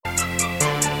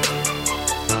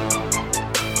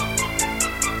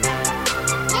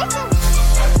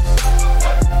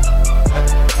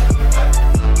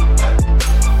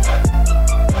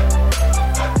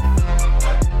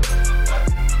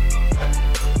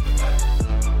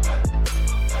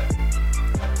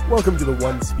Welcome to the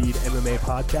One Speed MMA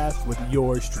podcast with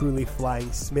yours truly, Flying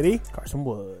Smitty. Carson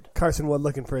Wood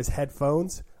looking for his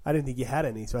headphones. I didn't think he had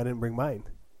any, so I didn't bring mine.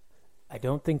 I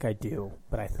don't think I do,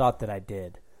 but I thought that I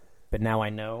did. But now I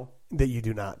know that you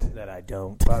do not. That I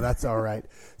don't. Well, that's all right.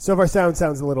 So if our sound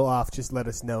sounds a little off, just let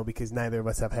us know because neither of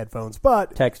us have headphones.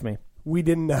 But text me. We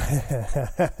didn't,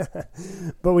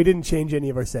 but we didn't change any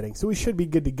of our settings, so we should be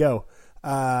good to go.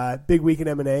 Big week in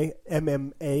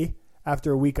MMA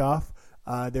after a week off.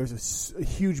 There's a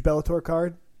huge Bellator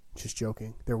card. Just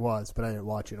joking. There was, but I didn't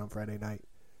watch it on Friday night.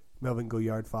 Melvin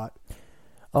Gouillard fought.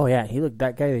 Oh, yeah.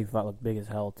 That guy he fought looked big as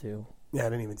hell, too. Yeah, I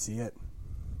didn't even see it.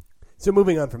 So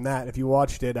moving on from that, if you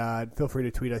watched it, feel free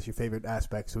to tweet us your favorite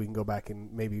aspects so we can go back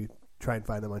and maybe try and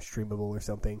find them on Streamable or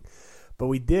something. But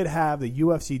we did have the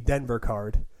UFC Denver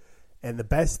card, and the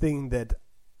best thing that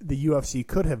the UFC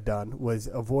could have done was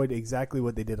avoid exactly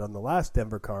what they did on the last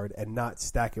Denver card and not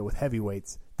stack it with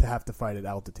heavyweights to have to fight at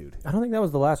altitude. I don't think that was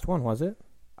the last one, was it?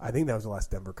 I think that was the last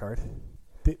Denver card.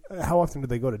 How often do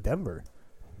they go to Denver?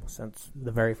 Since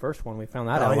the very first one. We found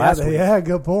that out last week. Yeah,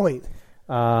 good point.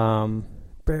 I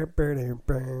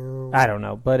don't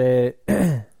know, but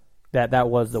that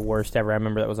was the worst ever. I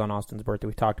remember that was on Austin's birthday.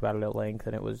 We talked about it at length,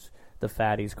 and it was the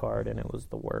Fatties card, and it was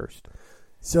the worst.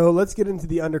 So let's get into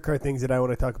the undercard things that I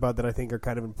want to talk about that I think are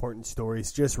kind of important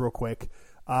stories, just real quick.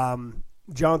 Jordan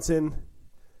Johnson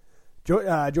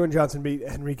beat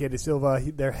Henrique de Silva.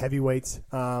 They're heavyweights.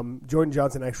 Jordan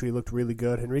Johnson actually looked really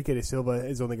good. Henrique de Silva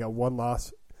has only got one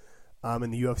loss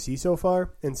in the UFC so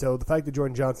far, and so the fact that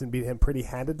Jordan Johnson beat him pretty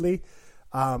handedly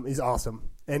is awesome.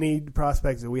 Any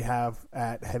prospects that we have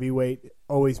at heavyweight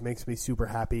always makes me super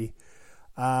happy.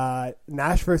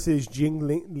 Nash versus Jing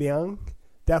Liang.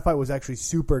 That fight was actually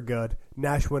super good.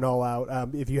 Nash went all out.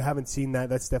 If you haven't seen that,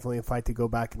 that's definitely a fight to go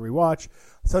back and rewatch.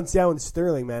 Sun Xiao and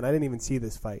Sterling, man, I didn't even see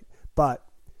this fight. But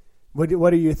what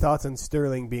are your thoughts on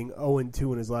Sterling being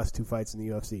 0-2 in his last two fights in the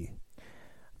UFC?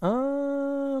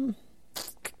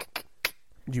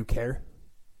 Do you care?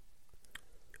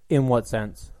 In what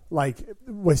sense? Like,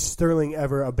 was Sterling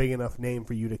ever a big enough name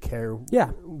for you to care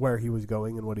where he was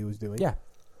going and what he was doing? Yeah.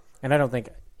 And I don't think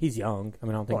he's young. I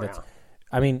mean, I don't think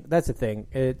I mean, that's the thing.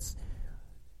 It's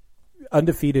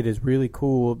undefeated is really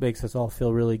cool. It makes us all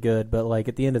feel really good. But, like,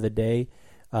 at the end of the day,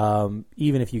 even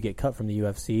if you get cut from the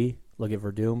UFC, look at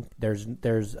Verdum,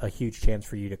 there's a huge chance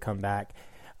for you to come back.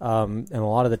 And a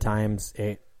lot of the times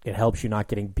it helps you not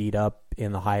getting beat up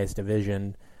in the highest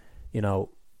division, or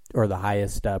the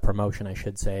highest promotion, I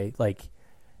should say. Like,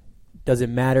 does it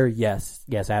matter? Yes,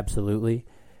 absolutely.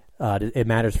 It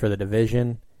matters for the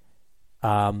division.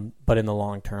 But in the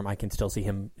long term, I can still see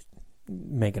him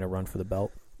making a run for the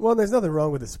belt. Well, there's nothing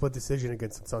wrong with a split decision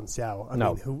against Sun Xiao. I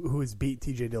mean, who has beat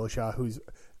TJ Dillashaw, who's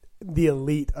the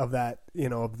elite of that,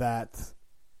 of that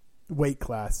weight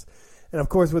class. And of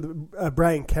course, with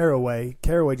Brian Caraway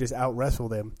just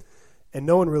out-wrestled him. And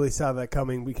no one really saw that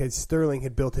coming because Sterling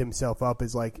had built himself up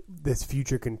as like this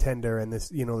future contender and this,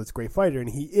 this great fighter. And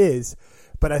he is.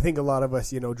 But I think a lot of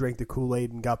us, drank the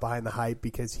Kool-Aid and got behind the hype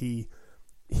because he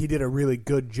did a really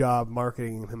good job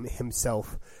marketing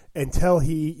himself until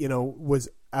he, was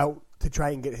out to try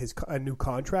and get a new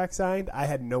contract signed. I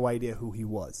had no idea who he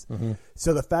was. Mm-hmm.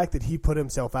 So the fact that he put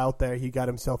himself out there, he got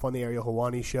himself on the Ariel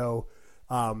Helwani show,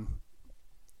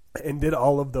 and did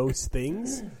all of those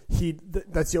things.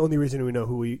 That's the only reason we know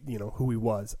who he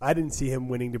was. I didn't see him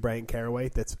winning to Brian Caraway.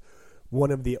 That's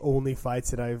one of the only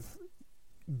fights that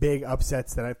big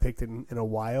upsets that I've picked in a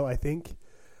while, I think.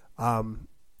 And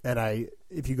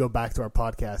if you go back to our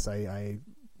podcast, I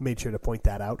made sure to point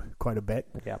that out quite a bit.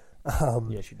 Yeah.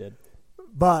 Yes, you did.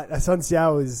 But Sun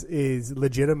Xiao is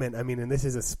legitimate. I mean, and this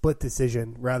is a split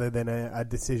decision rather than a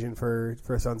decision for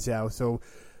Sun Xiao. So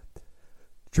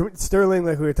Sterling,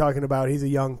 like we were talking about, he's a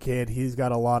young kid. He's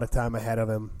got a lot of time ahead of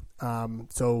him.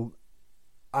 So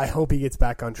I hope he gets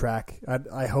back on track.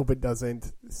 I hope it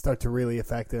doesn't start to really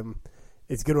affect him.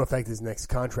 It's going to affect his next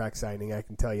contract signing, I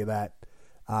can tell you that.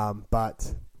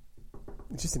 But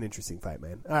it's just an interesting fight,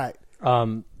 man. All right.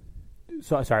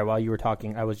 So sorry, while you were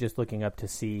talking, I was just looking up to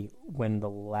see when the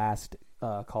last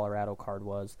Colorado card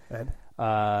was.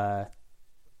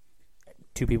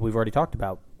 Two people we've already talked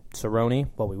about. Cerrone,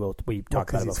 we talked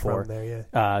about it before. There,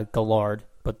 yeah. Gallard,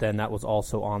 but then that was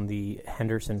also on the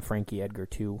Henderson Frankie Edgar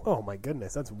 2. Oh my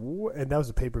goodness, and that was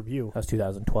a pay-per-view. That was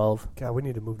 2012. God, we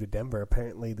need to move to Denver.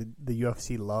 Apparently, the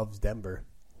UFC loves Denver.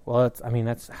 Well, that's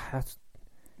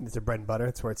it's a bread and butter.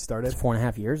 It's where it started. It's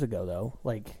 4.5 years ago, though.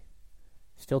 Like,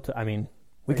 still,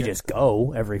 we could just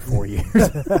go every 4 years,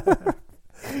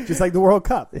 just like the World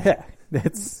Cup. Yeah,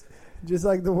 it's Just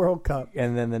like the World Cup.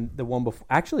 And then the one before,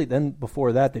 actually, then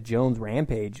before that, the Jones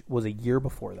Rampage was a year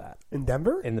before that. In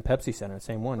Denver? In the Pepsi Center,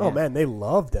 same one. Oh, man, they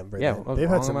love Denver. Yeah, they've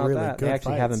had some really good They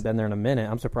actually fights. haven't been there in a minute.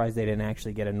 I'm surprised they didn't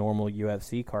actually get a normal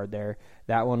UFC card there.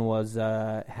 That one was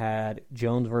had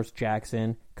Jones versus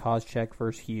Jackson, Koscheck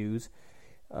versus Hughes.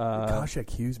 Koscheck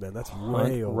Hughes, man, that's Hunt,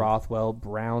 way old. Rothwell,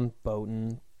 Brown,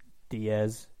 Bowden,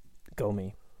 Diaz,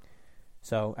 Gomi.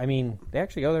 So, I mean, they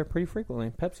actually go there pretty frequently.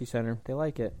 Pepsi Center, they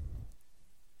like it.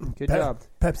 Good job.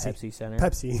 Pepsi Center.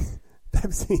 Pepsi.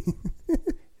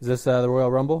 Is this the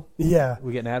Royal Rumble? Yeah.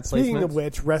 We getting ad placements? Speaking of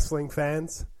which, wrestling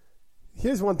fans,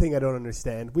 here's one thing I don't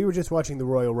understand. We were just watching the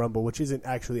Royal Rumble, which isn't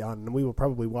actually on, and we will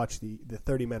probably watch the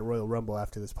 30-man Royal Rumble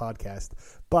after this podcast.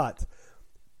 But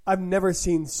I've never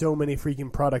seen so many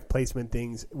freaking product placement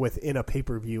things within a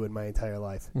pay-per-view in my entire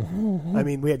life. Mm-hmm. I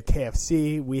mean, we had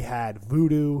KFC, we had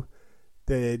Vudu,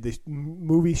 the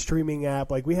movie streaming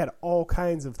app. Like, we had all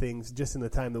kinds of things just in the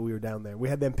time that we were down there. We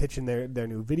had them pitching their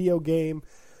new video game.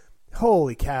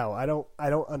 Holy cow, I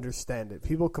don't understand it.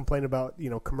 People complain about,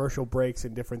 commercial breaks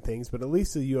and different things, but at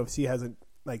least the UFC hasn't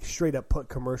like straight up put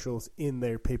commercials in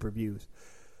their pay-per-views.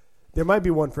 There might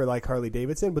be one for like Harley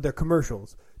Davidson, but they're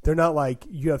commercials. They're not like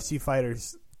UFC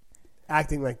fighters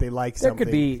acting like they like something. There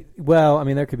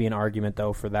could be an argument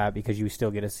though for that, because you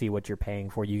still get to see what you're paying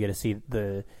for. You get to see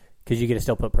because you get to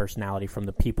still put personality from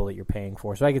the people that you're paying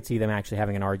for. So I could see them actually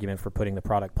having an argument for putting the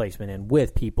product placement in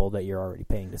with people that you're already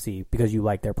paying to see because you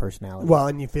like their personality. Well,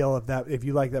 and you feel if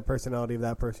you like that personality of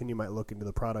that person, you might look into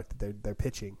the product that they're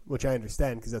pitching, which I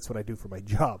understand because that's what I do for my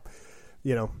job.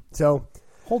 So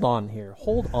hold on here.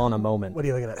 Hold on a moment. What are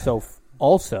you looking at? So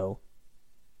also,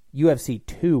 UFC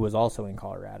 2 was also in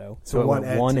Colorado. So it went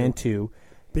 1 and 2.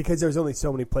 Because there's only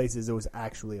so many places it was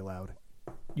actually allowed.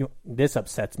 This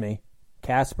upsets me.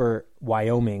 Casper,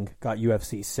 Wyoming got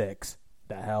UFC 6.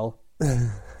 The hell? But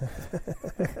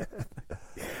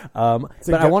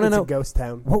I want to know, a ghost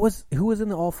town. Who was in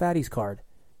the All Fatties card?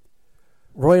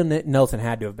 Roy Nelson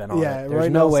had to have been on it. There's Roy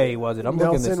no Nelson, way he wasn't. I'm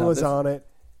looking this up. Nelson was on it.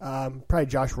 Probably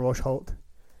Josh Rochold.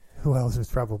 Who else was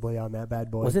probably on that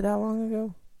bad boy? Was it that long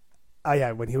ago? Oh,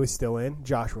 yeah, when he was still in.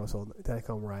 Josh Rochold. Did I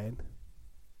call him Ryan?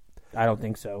 I don't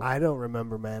think so. I don't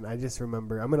remember, man. I just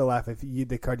remember. I'm going to laugh if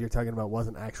the card you're talking about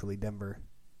wasn't actually Denver.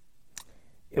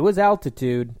 It was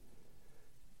Altitude.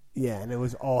 Yeah, and it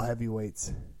was all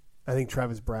heavyweights. I think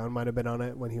Travis Brown might have been on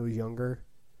it when he was younger.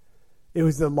 It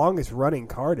was the longest running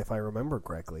card, if I remember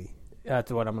correctly. That's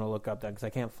what I'm going to look up then, because I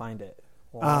can't find it.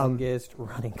 Longest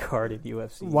running card in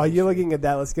UFC. While you're looking at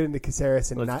that, let's get into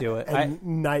Caceres and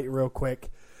Knight real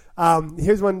quick.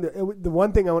 Here's one. The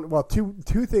one thing I want. Well,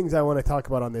 two things I want to talk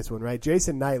about on this one. Right,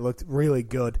 Jason Knight looked really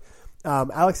good.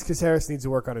 Alex Caceres needs to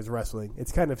work on his wrestling.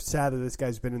 It's kind of sad that this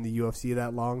guy's been in the UFC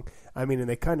that long. I mean, and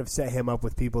they kind of set him up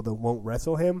with people that won't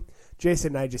wrestle him.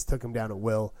 Jason Knight just took him down at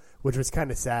will, which was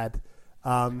kind of sad.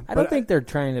 I don't think they're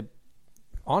trying to.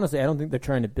 Honestly, I don't think they're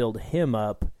trying to build him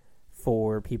up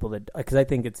for people that. Because I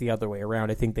think it's the other way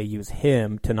around. I think they use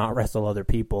him to not wrestle other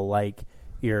people, like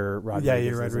your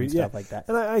Rodriguez and stuff like that.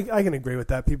 And I can agree with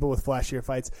that. People with flashier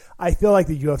fights. I feel like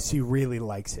the UFC really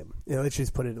likes him. Let's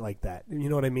just put it like that. You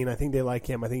know what I mean? I think they like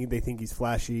him. I think they think he's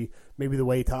flashy. Maybe the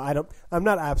way he talks. I'm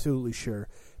not absolutely sure.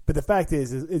 But the fact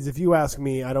is if you ask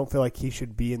me, I don't feel like he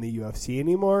should be in the UFC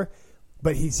anymore.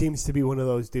 But he seems to be one of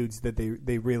those dudes that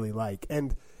they really like.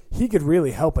 And he could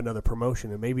really help another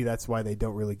promotion. And maybe that's why they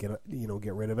don't really get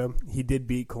rid of him. He did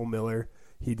beat Cole Miller.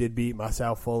 He did beat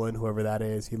Marcel Fullen, whoever that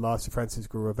is. He lost to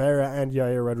Francisco Rivera and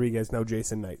Yair Rodriguez, now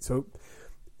Jason Knight. So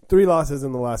 3 losses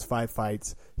in the last 5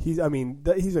 fights. He's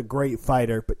a great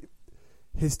fighter, but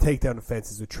his takedown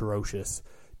defense is atrocious.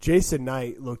 Jason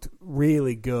Knight looked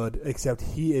really good, except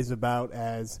he is about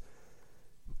as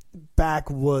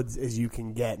backwoods as you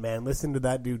can get, man. Listen to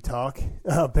that dude talk.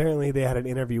 Apparently they had an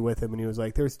interview with him, and he was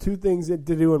like, there's 2 things to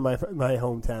do in my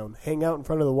hometown. Hang out in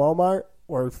front of the Walmart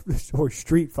or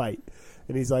street fight.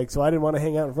 And he's like, so I didn't want to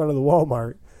hang out in front of the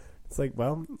Walmart. It's like,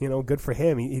 well, good for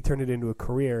him. He turned it into a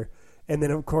career. And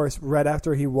then, of course, right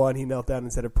after he won, he knelt down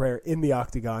and said a prayer in the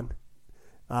octagon.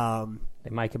 They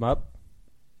mic him up?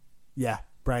 Yeah,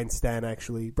 Brian Stan,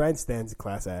 actually. Brian Stan's a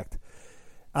class act.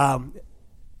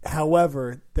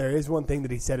 However, there is one thing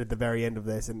that he said at the very end of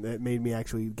this, and it made me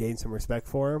actually gain some respect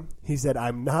for him. He said,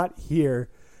 I'm not here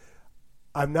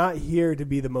to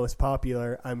be the most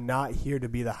popular. I'm not here to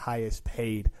be the highest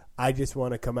paid. I just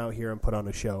want to come out here and put on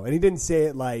a show. And he didn't say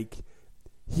it like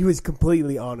he was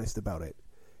completely honest about it.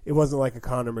 It wasn't like a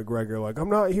Conor McGregor, like, I'm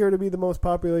not here to be the most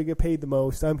popular, get paid the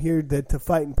most. I'm here to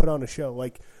fight and put on a show.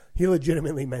 Like, he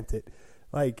legitimately meant it.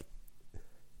 Like,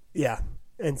 yeah.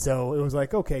 And so it was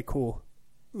like, okay, cool.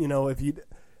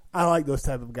 I like those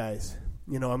type of guys.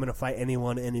 I'm going to fight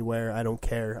anyone, anywhere. I don't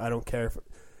care. I don't care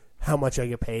how much I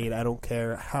get paid. I don't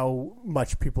care how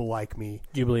much people like me.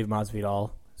 Do you believe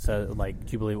Masvidal? So, do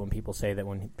you believe when people say that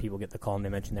when people get the call and they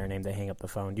mention their name, they hang up the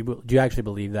phone? Do you actually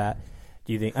believe that?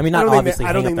 Do you think? I mean, not obviously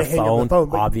hang up the phone,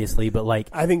 obviously, but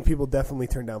I think people definitely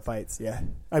turn down fights. Yeah,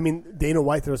 I mean, Dana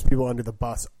White throws people under the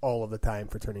bus all of the time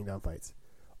for turning down fights.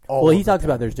 Well, he talks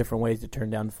about there's different ways to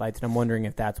turn down the fights, and I'm wondering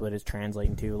if that's what it's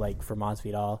translating to, for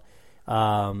Masvidal.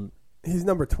 He's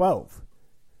number 12.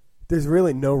 There's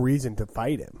really no reason to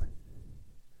fight him.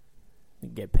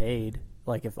 Get paid.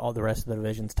 If all the rest of the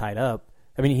division's tied up.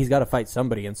 I mean, he's got to fight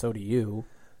somebody, and so do you.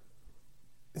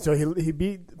 So he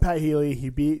beat Pat Healy. He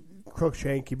beat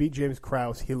Cruikshank. He beat James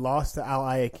Krause. He lost to Al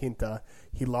Iaquinta.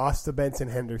 He lost to Benson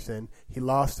Henderson. He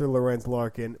lost to Lorenz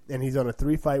Larkin. And he's on a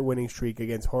 3-fight winning streak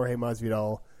against Jorge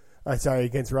Masvidal.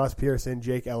 Against Ross Pearson,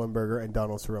 Jake Ellenberger, and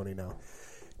Donald Cerrone now.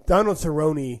 Donald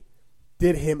Cerrone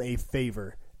did him a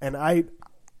favor. And I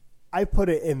put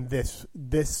it in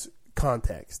this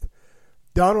context.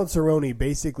 Donald Cerrone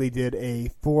basically did a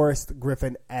Forrest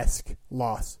Griffin-esque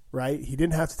loss, right? He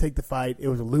didn't have to take the fight. It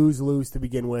was a lose-lose to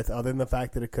begin with, other than the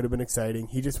fact that it could have been exciting.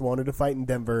 He just wanted to fight in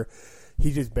Denver.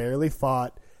 He just barely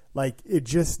fought. It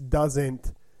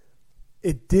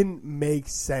didn't make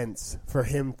sense for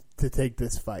him to take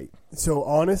this fight. So,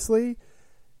 honestly,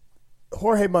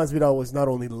 Jorge Masvidal was not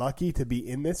only lucky to be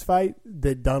in this fight,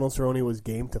 that Donald Cerrone was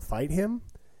game to fight him.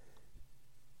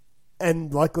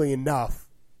 And luckily enough,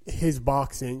 his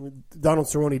boxing, Donald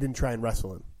Cerrone didn't try and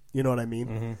wrestle him. You know what I mean?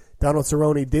 Mm-hmm. Donald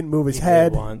Cerrone didn't move his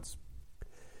head. Did once.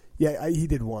 Yeah, he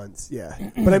did once. Yeah,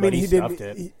 but I mean, he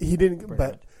didn't. He didn't.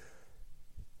 But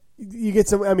you get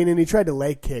some. I mean, and he tried to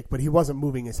leg kick, but he wasn't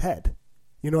moving his head.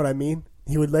 You know what I mean?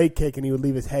 He would leg kick and he would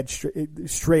leave his head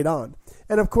straight on.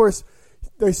 And of course,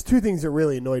 there's two things that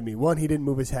really annoyed me. One, he didn't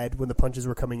move his head when the punches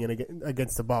were coming in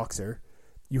against the boxer.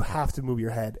 You have to move your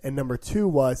head. And number two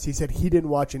was he said he didn't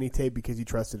watch any tape because he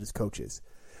trusted his coaches.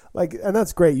 And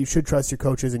that's great. You should trust your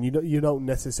coaches, and you don't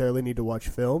necessarily need to watch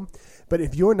film. But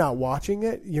if you're not watching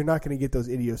it, you're not going to get those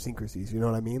idiosyncrasies. You know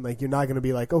what I mean? You're not going to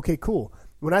be like, okay, cool.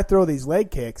 When I throw these leg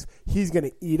kicks, he's going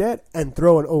to eat it and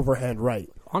throw an overhand right.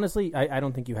 Honestly, I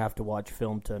don't think you have to watch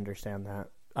film to understand that.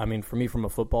 I mean, for me, from a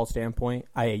football standpoint,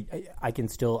 I can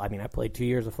still. I mean, I played 2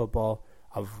 years of football.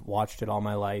 I've watched it all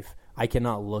my life. I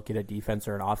cannot look at a defense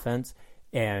or an offense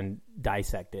and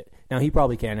dissect it. Now, he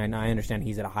probably can, and I understand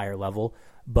he's at a higher level,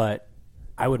 but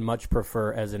I would much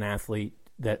prefer as an athlete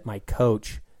that my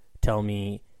coach tell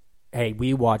me, hey,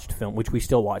 we watched film, which we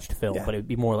still watched film, but it would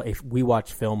be more like, if we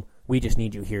watched film, we just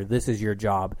need you here. This is your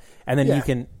job. And then you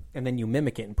can, and then you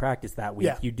mimic it and practice that week.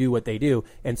 Yeah. You do what they do.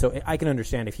 And so I can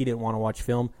understand if he didn't want to watch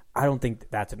film, I don't think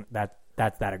that's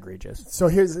that egregious. So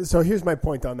here's my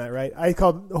point on that, right? I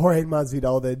called Jorge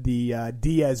Masvidal the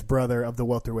Diaz brother of the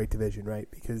welterweight division, right?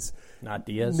 Because not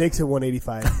Diaz. Nick's at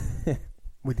 185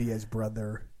 with Diaz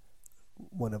brother,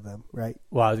 one of them, right?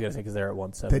 Well, I was gonna say because they're at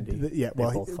 170. They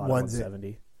both fought at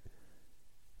 170.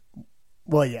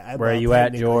 Well, yeah. Where are you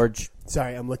at, George?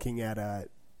 Sorry, I'm looking at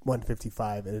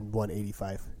 155 and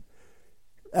 185.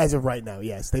 As of right now,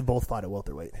 yes, they both fought at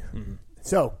welterweight. Mm-hmm.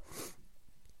 So.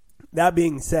 That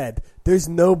being said, there's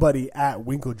nobody at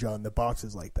Winkeljohn that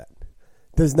boxes like that.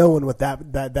 There's no one with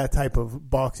that type of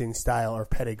boxing style or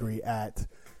pedigree at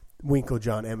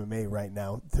Winkeljohn MMA right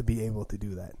now to be able to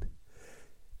do that.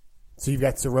 So you've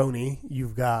got Cerrone,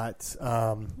 you've got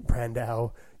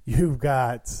Brandao, you've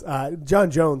got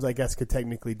John Jones, I guess, could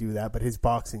technically do that, but his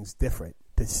boxing's different.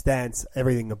 The stance,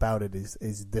 everything about it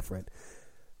is different.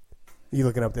 You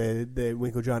looking up the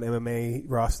Winkeljohn MMA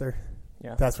roster?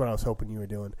 Yeah. That's what I was hoping you were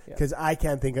doing. Because I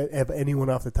can't think of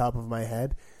anyone off the top of my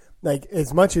head.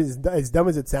 As much as dumb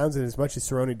as it sounds and as much as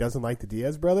Cerrone doesn't like the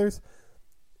Diaz brothers,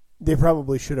 they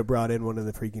probably should have brought in one of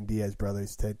the freaking Diaz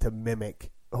brothers to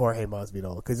mimic Jorge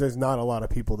Masvidal. Because there's not a lot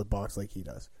of people that box like he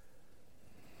does.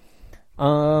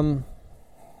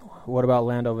 What about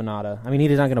Lando Venata? I mean,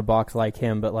 he's not going to box like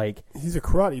him, but he's a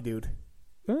karate dude.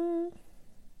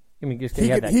 I mean, just he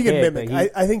can mimic.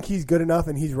 I think he's good enough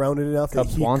and he's rounded enough that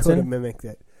he could have mimicked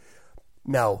it.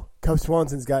 No, Cub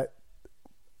Swanson's got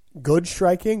good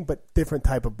striking, but different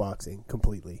type of boxing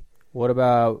completely. What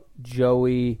about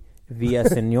Joey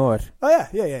Villaseñor? Oh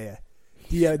yeah.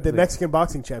 The Mexican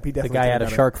boxing champ. He definitely the guy out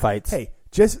of Shark Fights. Hey,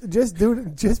 just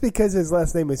because his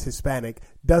last name is Hispanic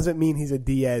doesn't mean he's a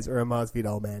Diaz or a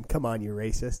Masvidal man. Come on, you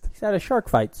racist. He's out of Shark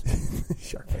Fights.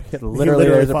 Shark Fights. Literally,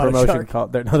 there's a promotion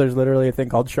called. There's literally a thing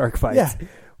called Shark Fights. Yeah,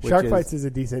 Shark Fights is a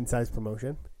decent sized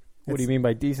promotion. What do you mean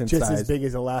by decent size? Just as big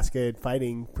as Alaska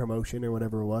Fighting Promotion or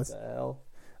whatever it was. The hell?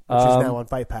 Which is now on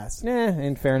Fight Pass.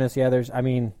 In fairness, there's. I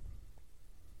mean,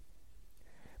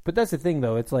 But that's the thing,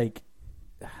 though. It's like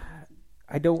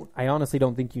I honestly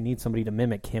don't think you need somebody to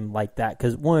mimic him like that.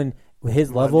 Because one,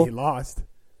 his level, he lost.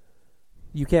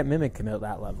 You can't mimic him at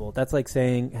that level. That's like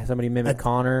saying somebody mimic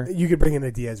Conor. You could bring in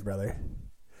a Diaz brother.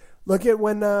 Look at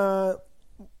when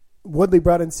Woodley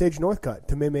brought in Sage Northcutt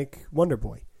to mimic Wonder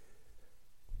Boy.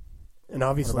 And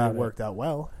obviously it worked out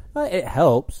well. It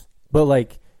helps. But,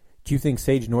 like, do you think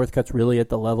Sage Northcutt's really at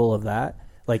the level of that?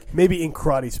 Like, maybe in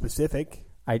karate specific.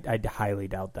 I highly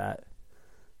doubt that.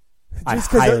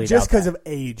 Just because of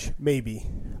age, maybe.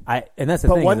 And that's the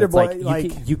thing. Wonder Boy,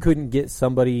 you couldn't get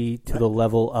somebody to the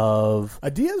level of a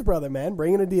Diaz brother, man.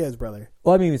 Bring in a Diaz brother.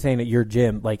 Well, I'm even saying at your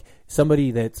gym, like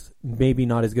somebody that's maybe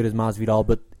not as good as Masvidal,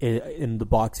 but in the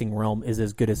boxing realm is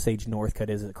as good as Sage Northcutt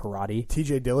is at karate.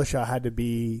 TJ Dillashaw had to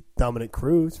be Dominic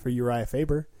Cruz for Uriah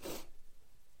Faber,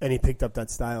 and he picked up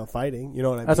that style of fighting. You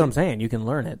know what I mean? That's what I'm saying. You can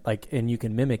learn it, and you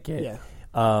can mimic it. Yeah.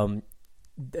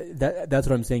 That's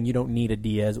what I'm saying. You don't need a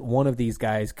Diaz. One of these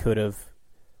guys could have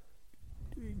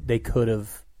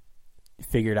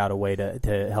figured out a way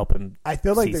to help him. I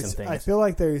feel like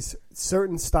there's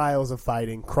certain styles of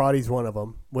fighting. Karate's one of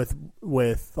them.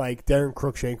 With like Darren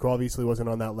Cruikshank, who obviously wasn't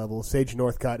on that level. Sage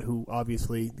Northcutt, who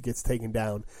obviously gets taken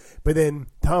down. But then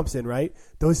Thompson, right?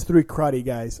 Those three karate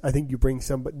guys. I think you bring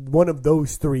one of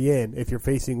those three in if you're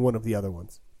facing one of the other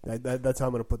ones. That's how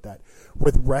I'm going to put that.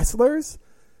 With wrestlers,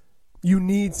 you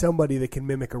need somebody that can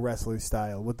mimic a wrestler's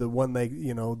style with the one leg,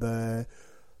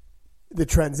 the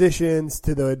transitions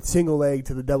to the single leg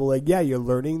to the double leg. Yeah, you're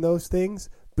learning those things,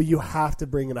 but you have to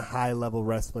bring in a high-level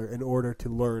wrestler in order to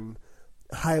learn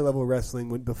high-level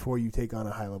wrestling before you take on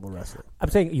a high-level wrestler. I'm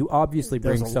saying you obviously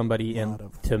bring somebody in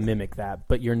to mimic that,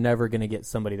 but you're never going to get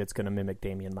somebody that's going to mimic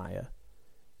Damian Maia.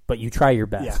 But you try your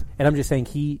best. Yeah. And I'm just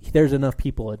saying there's enough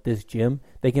people at this gym,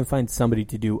 they can find somebody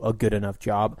to do a good enough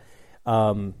job.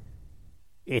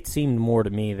 It seemed more to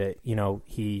me that,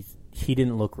 he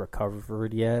didn't look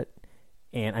recovered yet.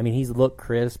 And, I mean, he's looked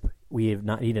crisp. He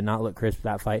did not look crisp for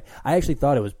that fight. I actually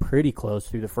thought it was pretty close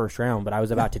through the first round, but I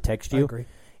was about to text you. I agree.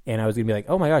 And I was going to be like,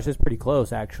 oh, my gosh, that's pretty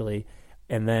close, actually.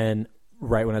 And then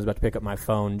right when I was about to pick up my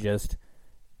phone, just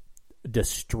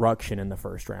destruction in the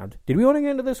first round. Did we want to get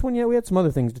into this one yet? We had some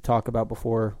other things to talk about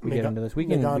before we get into this.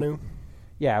 Ngannou.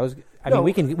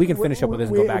 We can finish up with this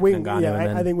and go back to Ngannou.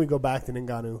 Yeah, I think we go back to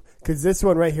Ngannou because this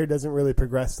one right here doesn't really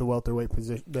progress the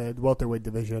welterweight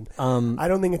division. I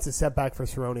don't think it's a setback for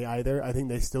Cerrone either. I think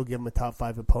they still give him a top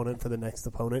 5 opponent for the next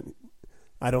opponent.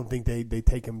 I don't think they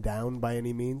take him down by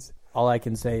any means. All I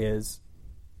can say is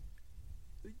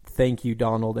thank you,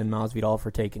 Donald and Masvidal, for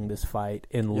taking this fight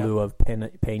in lieu of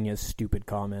Pena's stupid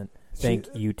comment. Thank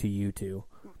you to you two.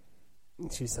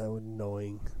 She's so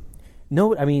annoying.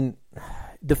 No, I mean,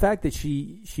 the fact that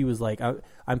she was like,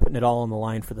 I'm putting it all on the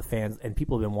line for the fans, and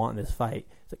people have been wanting this fight.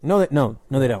 It's like, no,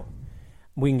 they don't.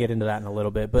 We can get into that in a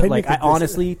little bit. But, I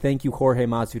honestly thank you, Jorge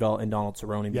Masvidal and Donald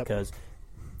Cerrone, because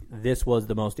this was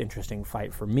the most interesting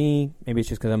fight for me. Maybe it's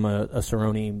just because I'm a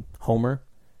Cerrone homer.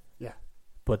 Yeah.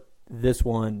 But this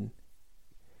one,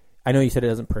 I know you said it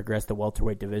doesn't progress the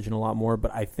welterweight division a lot more,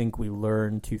 but I think we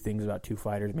learned two things about two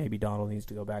fighters. Maybe Donald needs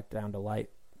to go back down to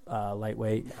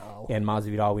lightweight, and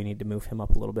Masvidal, we need to move him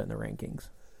up a little bit in the rankings.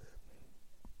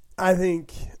 I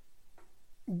think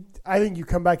you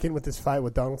come back in with this fight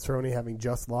with Donald Cerrone having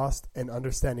just lost and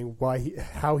understanding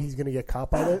how he's going to get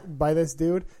caught by this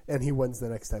dude, and he wins the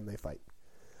next time they fight.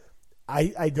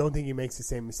 I don't think he makes the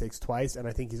same mistakes twice, and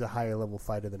I think he's a higher level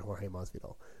fighter than Jorge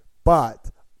Masvidal. But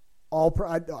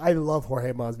I love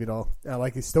Jorge Masvidal. I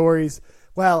like his stories.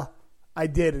 Well, I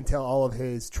did until all of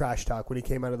his trash talk when he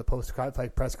came out of the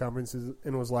post-fight press conferences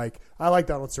and was like, I like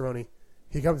Donald Cerrone.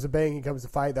 He comes to bang, he comes to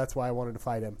fight. That's why I wanted to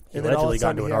fight him. He allegedly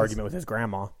got into an argument with his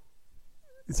grandma.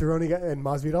 Cerrone and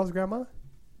Masvidal's grandma?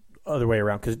 Other way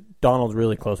around, because Donald's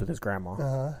really close with his grandma.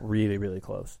 Uh-huh. Really, really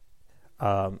close.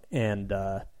 And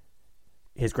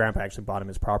his grandpa actually bought him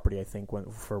his property, I think,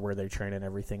 for where they train and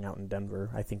everything out in Denver,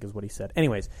 I think is what he said.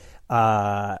 Anyways, he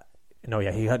got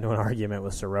into an argument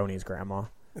with Cerrone's grandma.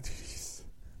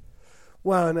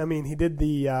 Well, and I mean, he did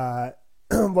the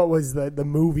what was the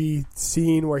movie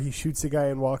scene where he shoots a guy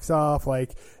and walks off, and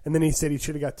then he said he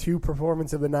should have got 2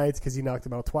 performance of the nights because he knocked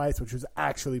him out twice, which was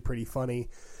actually pretty funny.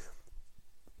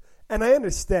 And I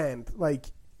understand,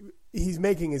 he's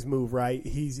making his move, right?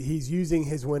 He's using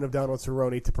his win of Donald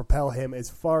Cerrone to propel him as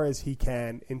far as he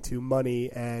can into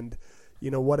money and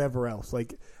whatever else.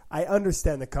 I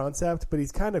understand the concept, but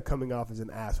he's kind of coming off as an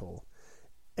asshole.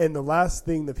 And the last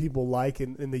thing that people like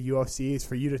in the UFC is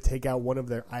for you to take out one of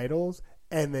their idols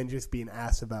and then just be an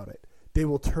ass about it. They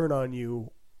will turn on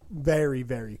you very,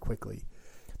 very quickly.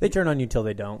 They turn on you till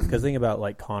they don't. Because think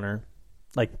about Conor.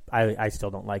 Like, I still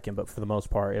don't like him, but for the most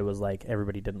part, it was like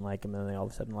everybody didn't like him, and then they all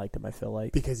of a sudden liked him, I feel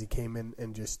like. Because he came in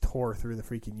and just tore through the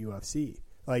freaking UFC.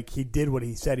 Like, he did what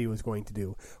he said he was going to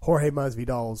do. Jorge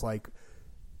Masvidal's, like,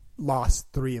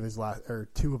 lost 2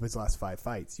 of his last 5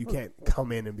 fights. You can't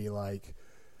come in and be like...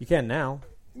 You can now.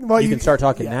 Well, you can start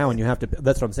talking now, and you have to...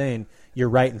 That's what I'm saying. You're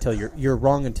right until you're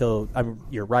wrong until...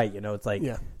 you're right, you know? It's like,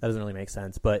 that doesn't really make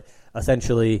sense. But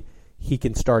essentially... He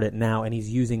can start it now, and he's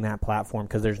using that platform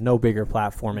because there's no bigger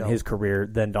platform in his career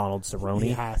than Donald Cerrone. He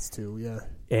has to, yeah.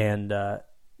 And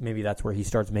maybe that's where he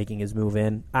starts making his move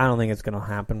in. I don't think it's going to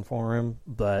happen for him,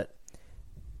 but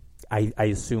I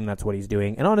assume that's what he's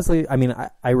doing. And honestly, I mean,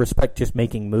 I respect just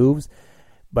making moves,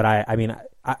 but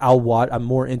I'll watch. I'm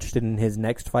more interested in his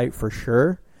next fight for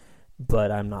sure,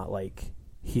 but I'm not like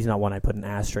he's not one I put an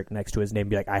asterisk next to his name and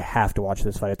be like, I have to watch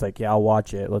this fight. It's like, yeah, I'll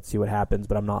watch it. Let's see what happens,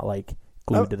 but I'm not like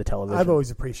glued to the television. I've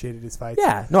always appreciated his fights.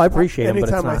 Yeah, no, I appreciate him.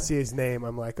 Anytime but I see his name,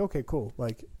 I'm like, okay, cool.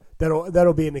 Like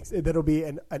that'll be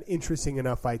an interesting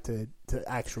enough fight to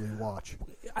actually watch.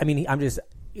 I mean,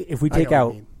 if we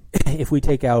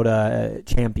take out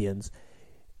champions,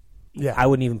 I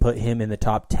wouldn't even put him in the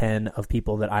top 10 of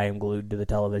people that I am glued to the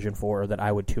television for, or that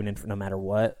I would tune in for no matter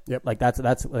what. Yep. Like that's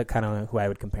kind of who I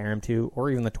would compare him to, or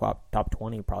even the top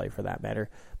 20 probably for that matter.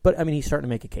 But I mean, he's starting to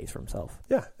make a case for himself.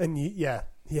 Yeah, and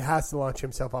he has to launch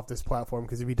himself off this platform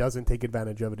because if he doesn't take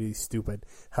advantage of it, he's stupid.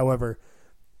 However,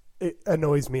 it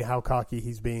annoys me how cocky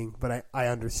he's being, but I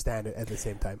understand it at the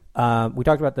same time. We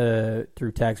talked about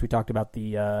through text. We talked about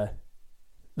the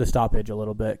stoppage a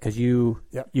little bit because you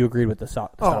agreed with the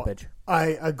stoppage.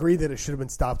 I agree that it should have been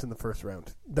stopped in the first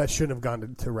round. That shouldn't have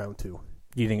gone to round 2.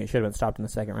 Do you think it should have been stopped in the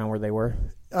second round where they were?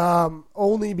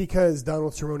 Only because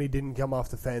Donald Cerrone didn't come off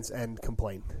the fence and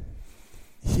complain.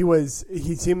 He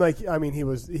seemed like, I mean, he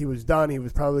was done. He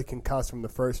was probably concussed from the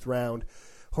first round.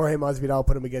 Jorge Masvidal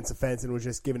put him against the fence and was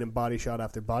just giving him body shot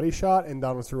after body shot, and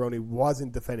Donald Cerrone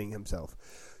wasn't defending himself.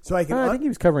 So I think he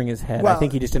was covering his head. Well, I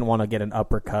think he just didn't want to get an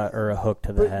uppercut or a hook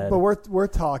to the head. But we're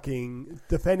talking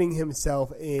defending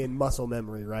himself in muscle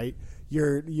memory, right?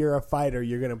 You're a fighter.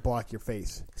 You're going to block your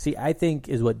face. See, I think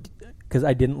because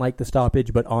I didn't like the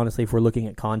stoppage, but honestly, if we're looking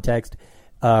at context,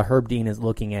 Herb Dean is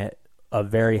looking at a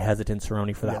very hesitant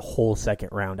Cerrone for that whole second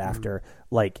round after.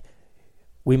 Mm-hmm. Like,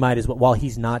 we might as well, while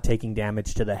he's not taking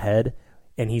damage to the head,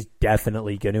 and he's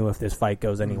definitely going to if this fight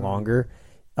goes any longer,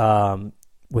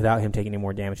 without him taking any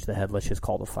more damage to the head, let's just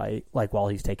call the fight, like, while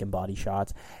he's taking body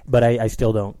shots. But I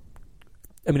still don't,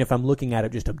 I mean, if I'm looking at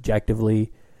it just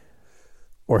objectively,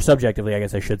 or subjectively, I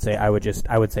guess I should say, I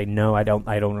would say no. I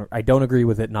don't agree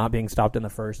with it not being stopped in the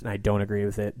first, and I don't agree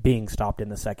with it being stopped in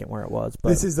the second where it was. But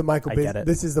this is the Michael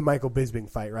Bisping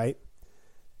fight, right?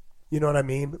 You know what I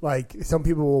mean? Like, some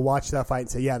people will watch that fight and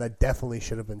say, yeah, that definitely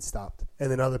should have been stopped,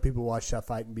 and then other people watch that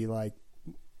fight and be like,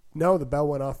 no, the bell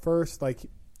went off first. Like,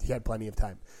 he had plenty of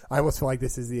time. I almost feel like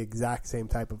this is the exact same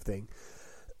type of thing.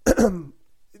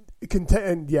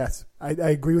 And yes, I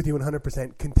agree with you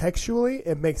 100%. Contextually,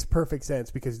 it makes perfect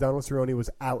sense because Donald Cerrone was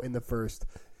out in the first,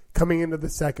 coming into the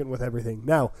second with everything.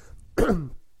 Now,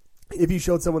 if you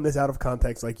showed someone this out of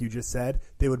context, like you just said,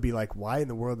 they would be like, "Why in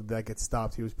the world did that get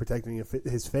stopped? He was protecting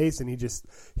his face, and he just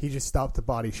stopped the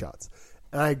body shots."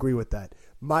 And I agree with that.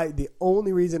 The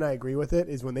only reason I agree with it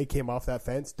is when they came off that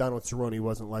fence, Donald Cerrone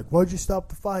wasn't like, "Why'd you stop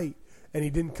the fight?" And he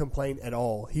didn't complain at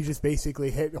all. He just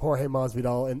basically hit Jorge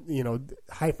Masvidal and,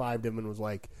 high-fived him and was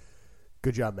like,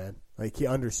 good job, man. Like, he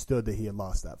understood that he had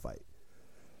lost that fight.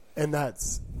 And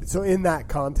so in that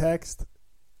context,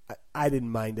 I didn't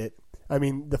mind it. I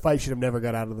mean, the fight should have never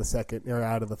got out of the second or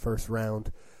out of the first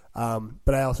round.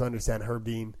 But I also understand Herb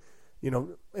Dean,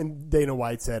 and Dana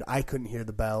White said, I couldn't hear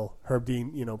the bell. Herb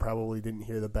Dean, probably didn't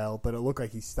hear the bell, but it looked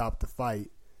like he stopped the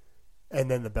fight,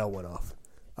 and then the bell went off.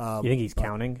 You think he's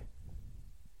counting?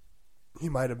 He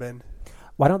might have been.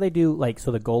 Why don't they do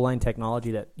the goal line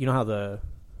technology that how the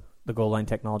goal line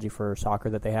technology for soccer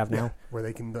that they have now, where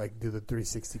they can do the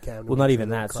 360 cam. Well, not even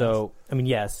that. So I mean,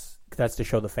 yes, that's to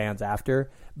show the fans after,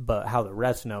 but how the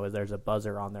refs know is there's a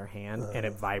buzzer on their hand and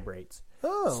it vibrates.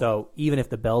 Oh. So even if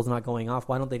the bell's not going off,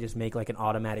 why don't they just make an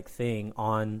automatic thing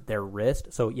on their wrist?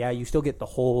 So yeah, you still get the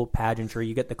whole pageantry.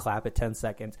 You get the clap at 10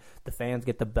 seconds. The fans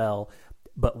get the bell,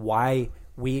 but why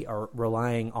we are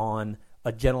relying on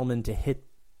a gentleman to hit,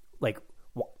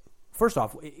 first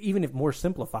off, even if more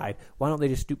simplified, why don't they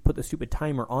just put the stupid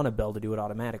timer on a bell to do it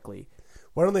automatically?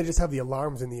 Why don't they just have the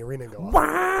alarms in the arena go off?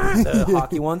 The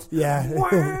hockey ones?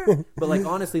 Yeah. But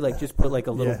honestly, just put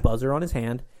a little buzzer on his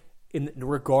hand.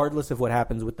 Regardless of what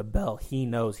happens with the bell, he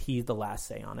knows he's the last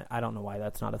say on it. I don't know why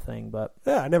that's not a thing, but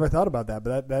yeah, I never thought about that,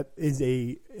 but that is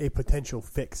a potential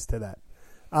fix to that.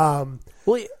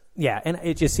 Yeah, and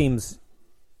it just seems,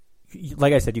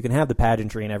 like I said, you can have the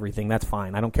pageantry and everything. That's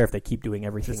fine. I don't care if they keep doing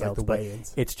everything just like else, the but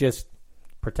weigh-ins. It's just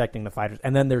protecting the fighters.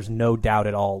 And then there's no doubt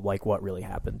at all like what really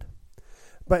happened.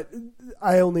 But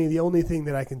the only thing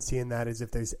that I can see in that is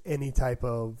if there's any type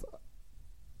of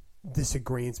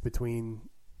disagreements between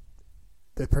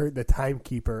the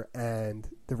timekeeper and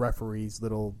the referee's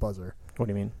little buzzer. What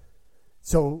do you mean?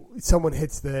 So someone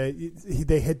hits they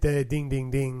hit the ding,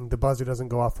 ding, ding. The buzzer doesn't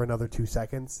go off for another 2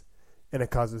 seconds, and it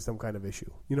causes some kind of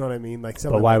issue. You know what I mean? Like,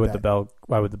 but why would the bell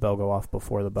go off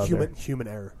before the buzzer? Human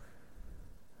error.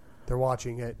 They're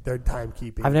watching it. They're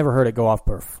timekeeping. I've never heard it go off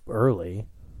early.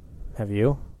 Have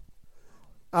you?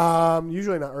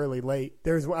 Usually not early, late.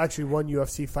 There's actually one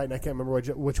UFC fight, and I can't remember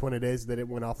which one it is, that it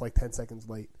went off like 10 seconds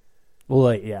late. Well,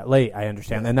 late. I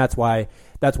understand, and that's why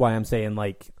I'm saying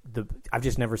like I've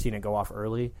just never seen it go off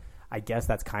early. I guess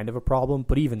that's kind of a problem,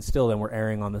 but even still, then we're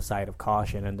erring on the side of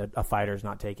caution, and a fighter's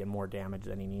not taking more damage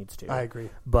than he needs to. I agree,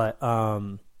 but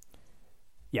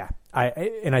yeah,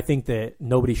 I think that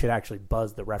nobody should actually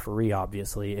buzz the referee.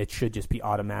 Obviously, it should just be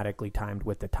automatically timed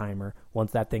with the timer.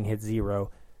 Once that thing hits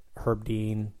 0, Herb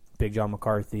Dean, Big John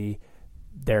McCarthy,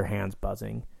 their hands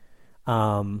buzzing.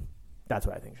 That's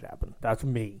what I think should happen. That's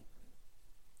me.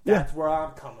 That's where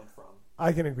I'm coming from.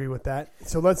 I can agree with that.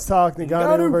 So let's talk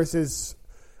Ngannou versus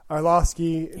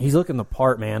Arlovsky. He's looking the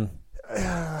part, man.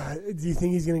 Do you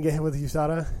think he's going to get hit with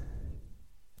USADA?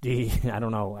 I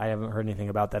don't know. I haven't heard anything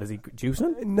about that. Is he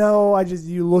juicing? No,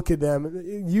 you look at them.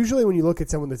 Usually when you look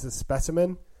at someone that's a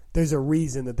specimen, there's a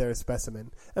reason that they're a specimen.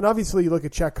 And obviously you look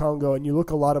at Czech Congo and you look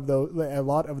a lot of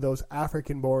those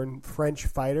African-born French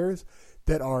fighters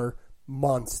that are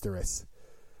monstrous.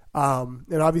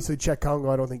 And obviously Czech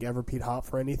Congo, I don't think ever peed hot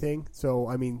for anything. So,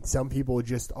 I mean, some people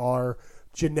just are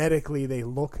genetically, they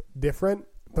look different.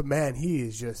 But, man, he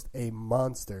is just a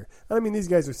monster. And, I mean, these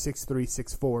guys are 6'3",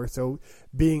 6'4". So,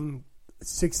 being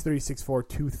 6'3", 6'4",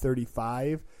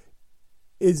 235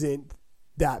 isn't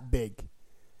that big.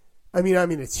 I mean,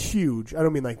 it's huge. I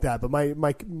don't mean like that. But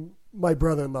my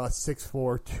brother-in-law is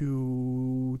 6'4",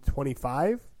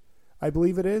 225, I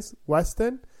believe it is,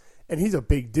 Weston. And he's a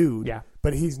big dude. Yeah.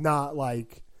 But he's not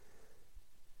like...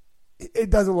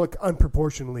 It doesn't look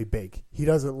unproportionately big. He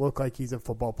doesn't look like he's a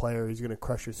football player who's going to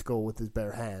crush your skull with his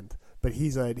bare hand. But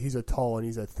he's a tall and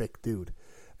he's a thick dude.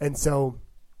 And so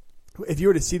if you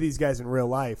were to see these guys in real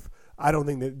life, I don't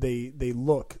think that they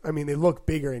look... I mean, they look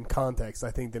bigger in context, I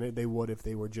think, than they would if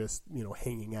they were just,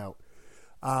 hanging out.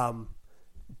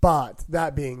 But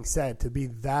that being said, to be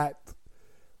that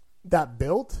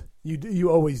built... You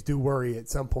always do worry at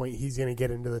some point he's going to get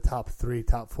into the top 3,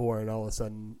 top 4, and all of a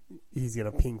sudden he's going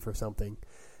to ping for something.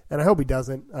 And I hope he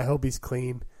doesn't. I hope he's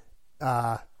clean.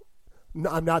 I'm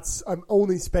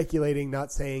only speculating,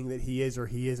 not saying that he is or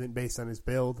he isn't based on his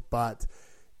build, but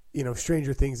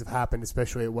stranger things have happened,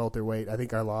 especially at welterweight. I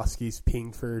think Arlovsky's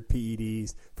pinged for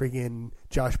PEDs. Freaking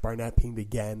Josh Barnett pinged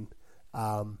again.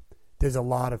 There's a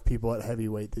lot of people at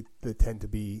heavyweight that tend to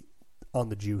be on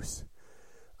the juice.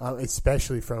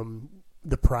 Especially from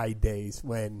the Pride days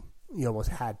when you almost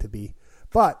had to be.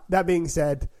 But that being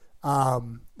said,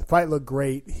 the fight looked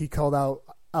great. He called out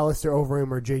Alistair Overeem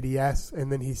or JDS,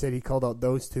 and then he said he called out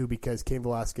those two because Cain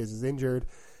Velasquez is injured,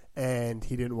 and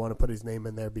he didn't want to put his name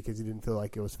in there because he didn't feel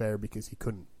like it was fair because he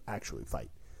couldn't actually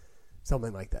fight.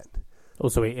 Something like that. Oh,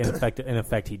 so in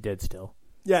effect, he did still.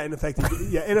 Yeah, in effect,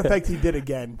 he did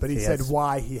again, but he said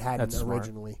why he hadn't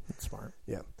originally. That's smart.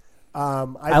 Yeah.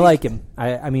 I like him.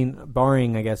 I mean,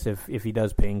 barring, I guess, if he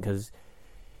does ping, because,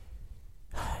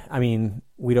 I mean,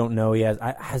 we don't know.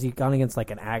 Has he gone against,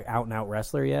 like, an out-and-out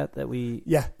wrestler yet that we...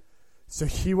 Yeah. So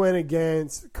he went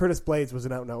against... Curtis Blades was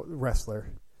an out-and-out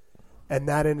wrestler. And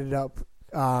that ended up...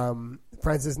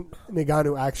 Francis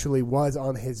Ngannou actually was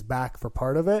on his back for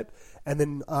part of it. And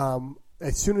then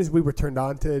as soon as we were turned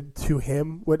on to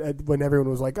him, when everyone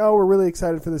was like, oh, we're really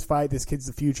excited for this fight, this kid's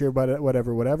the future, but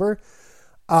whatever...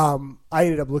 I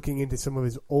ended up looking into some of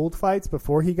his old fights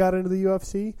before he got into the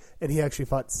UFC, and he actually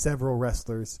fought several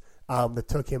wrestlers that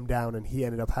took him down, and he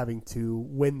ended up having to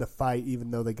win the fight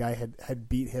even though the guy had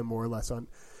beat him more or less on...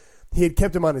 He had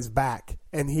kept him on his back,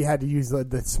 and he had to use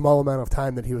the small amount of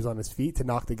time that he was on his feet to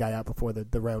knock the guy out before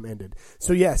the round ended.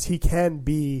 So, yes, he can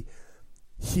be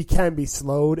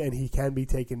slowed, and he can be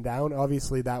taken down.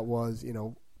 Obviously, that was,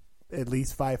 at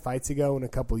least 5 fights ago and a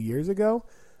couple years ago.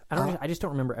 I just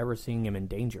don't remember ever seeing him in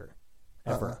danger,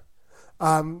 ever.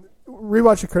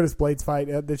 Rewatch the Curtis Blades fight.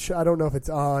 I don't know if it's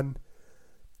on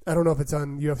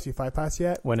UFC Fight Pass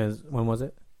yet. When was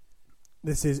it?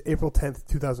 This is April 10th,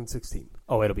 2016.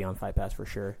 Oh, it'll be on Fight Pass for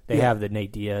sure. They have the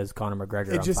Nate Diaz, Conor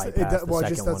McGregor on Fight Pass.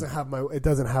 It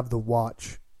doesn't have the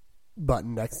watch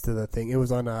button next to the thing. It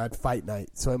was on a fight night,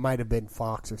 so it might have been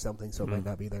Fox or something, so it might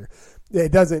not be there.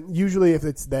 It doesn't. Usually if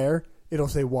it's there, it'll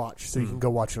say watch, so you can go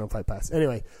watch it on Fight Pass.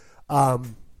 Anyway,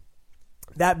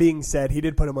 that being said, he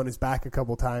did put him on his back a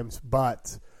couple times,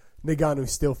 but Ngannou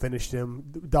still finished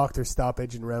him. Doctor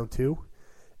stoppage in round 2.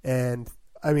 And,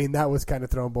 I mean, that was kind of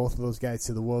throwing both of those guys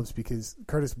to the wolves because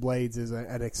Curtis Blades is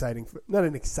an exciting, not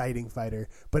an exciting fighter,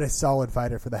 but a solid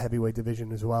fighter for the heavyweight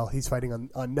division as well. He's fighting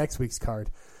on next week's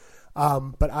card.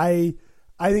 But I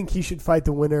think he should fight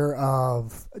the winner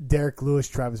of Derek Lewis,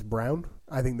 Travis Brown.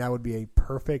 I think that would be a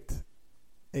perfect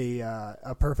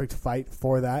fight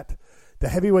for that. The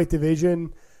heavyweight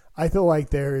division, I feel like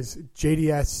there's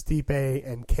JDS,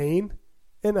 Stipe, and Kane,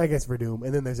 and I guess Verdum,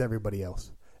 and then there's everybody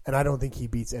else. And I don't think he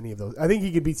beats any of those. I think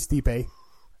he could beat Stipe.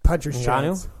 Puncher's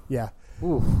chance. Yeah.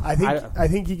 Ooh, I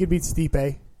think he could beat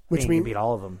Stipe, which means he beat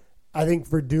all of them. I think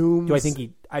Verdum.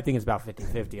 I think it's about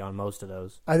 50-50 on most of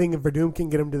those. I think if Verdum can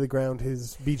get him to the ground,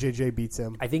 his BJJ beats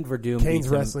him. I think Verdum Kane's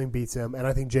wrestling beats him, and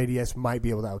I think JDS might be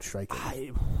able to outstrike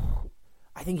him.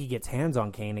 I think he gets hands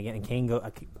on Kane again, and Kane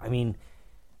go. I mean,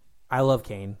 I love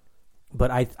Kane, but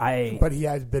But he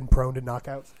has been prone to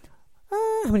knockouts.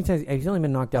 How many times? He's only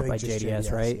been knocked out by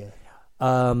JDS, right?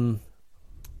 Yeah.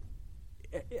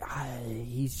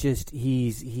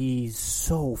 He's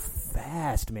so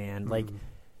fast, man. Like,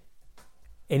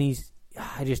 and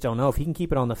I just don't know if he can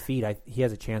keep it on the feet. He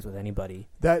has a chance with anybody.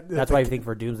 That's why I think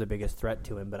Verdum's the biggest threat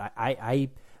to him. But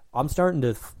I'm starting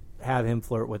to have him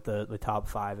flirt with the top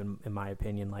 5 in my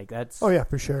opinion. Like that's. Oh yeah,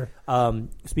 for sure.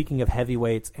 Speaking of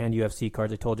heavyweights and UFC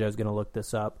cards, I told you I was going to look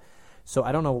this up. So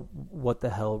I don't know what the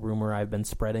hell rumor I've been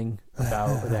spreading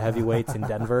about the heavyweights in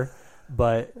Denver,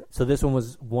 but so this one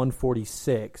was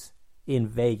 146 in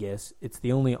Vegas. It's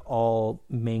the only all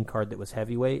main card that was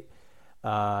heavyweight.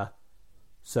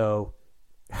 So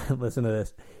listen to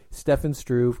this: Stefan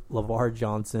Struve, LeVar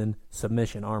Johnson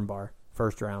submission armbar,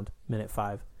 first round, minute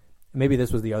 5. Maybe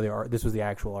this was the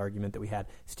actual argument that we had.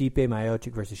 Stipe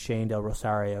Miocic versus Shane Del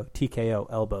Rosario, TKO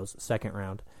elbows, second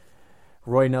round.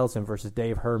 Roy Nelson versus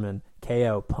Dave Herman,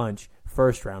 KO punch,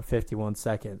 first round, 51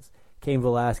 seconds. Cain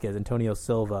Velasquez, Antonio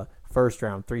Silva, first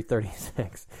round,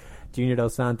 3:36. Junior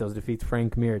Dos Santos defeats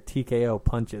Frank Mir, TKO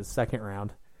punches, second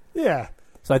round. Yeah.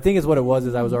 So I think it's what it was.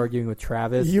 Is I was arguing with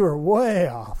Travis. You were way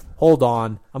off. Hold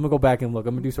on, I'm gonna go back and look.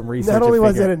 I'm gonna do some research. Not only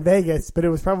was it in Vegas, but it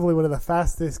was probably one of the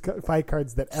fastest fight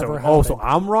cards that ever happened. Oh, so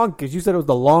I'm wrong because you said it was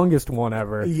the longest one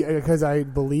ever. Yeah, because I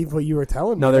believe what you were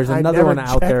telling me. No, there's another one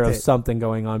out there of something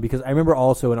going on because I remember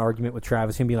also an argument with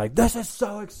Travis, him being like, "This is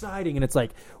so exciting," and it's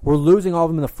like we're losing all of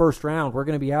them in the first round. We're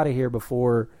gonna be out of here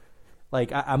before.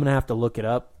 Like I'm gonna have to look it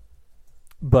up,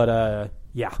 but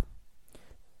yeah.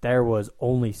 There was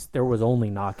only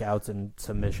knockouts and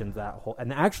submissions that whole,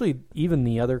 and actually even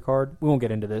the other card. We won't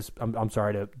get into this. I'm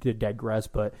sorry to digress,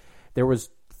 but there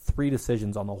was 3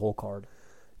 decisions on the whole card.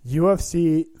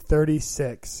 UFC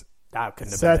 36 that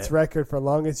couldn't have sets been it. Record for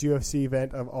longest UFC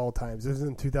event of all times. This was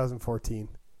in 2014.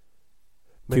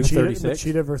 236?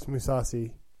 Machida versus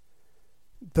Musashi.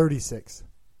 36.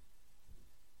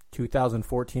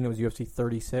 2014. It was UFC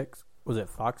 36. Was it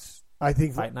Fox? I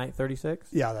think Fight Night 36?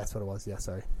 Yeah, that's what it was. Yeah,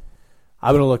 sorry.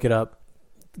 I'm going to look it up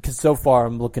because so far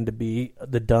I'm looking to be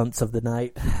the dunce of the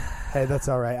night. Hey, that's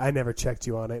all right. I never checked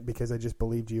you on it because I just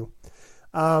believed you.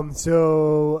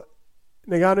 So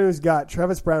Ngannou's got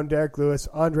Travis Brown, Derek Lewis,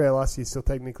 Andre Arlovski is still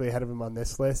technically ahead of him on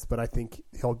this list, but I think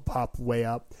he'll pop way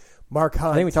up. Mark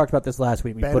Hunt. I think we talked about this last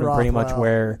week. We put him Rothwell, pretty much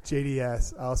where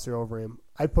JDS, Alistair Overeem.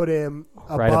 I put him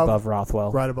right above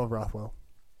Rothwell. Right above Rothwell.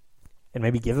 And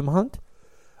maybe give him Hunt?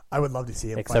 I would love to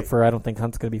see him Except fight. for I don't think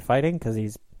Hunt's going to be fighting because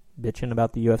he's bitching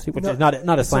about the UFC, which is not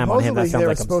a slam on him. That sounds they were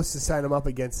like supposed to sign him up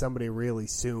against somebody really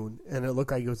soon, and it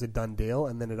looked like it was a done deal,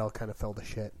 and then it all kind of fell to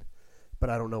shit. But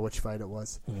I don't know which fight it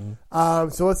was. Mm-hmm.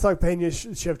 So let's talk Pena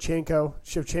Shevchenko.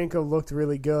 Shevchenko looked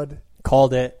really good.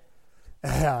 Called it.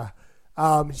 Yeah.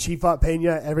 She fought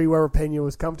Pena everywhere where Pena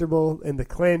was comfortable. In the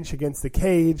clinch against the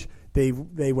cage, they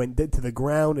went to the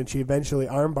ground, and she eventually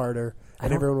armbarred her,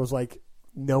 and everyone was like,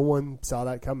 no one saw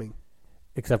that coming.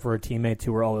 Except for her teammates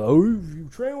who were all, oh, you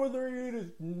trained with her, you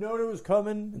just know it was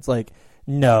coming. It's like,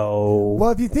 no.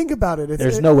 Well, if you think about it,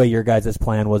 there's no way your guys'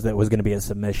 plan was that it was going to be a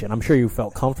submission. I'm sure you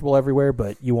felt comfortable everywhere,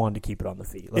 but you wanted to keep it on the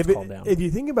feet. Let's calm down. If you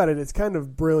think about it, it's kind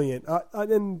of brilliant.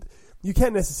 And you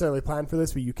can't necessarily plan for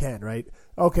this, but you can, right?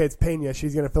 Okay, it's Pena.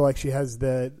 She's going to feel like she's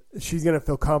going to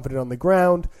feel confident on the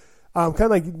ground. Kind of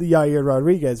like the Yair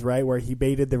Rodriguez, right, where he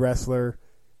baited the wrestler,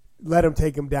 let him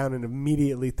take him down, and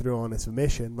immediately threw on a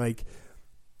submission. Like,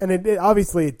 And it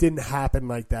obviously it didn't happen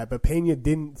like that, but Pena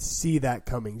didn't see that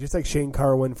coming. Just like Shane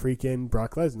Carwin freaking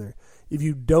Brock Lesnar. If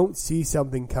you don't see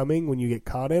something coming when you get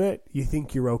caught in it, you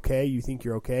think you're okay,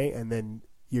 and then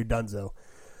you're donezo.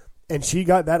 And she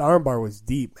got that armbar was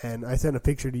deep, and I sent a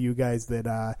picture to you guys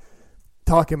that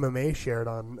Talk MMA shared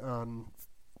on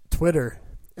Twitter,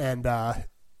 and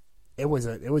it was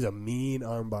a mean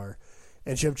armbar.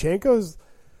 And Shevchenko's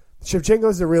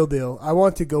the real deal. I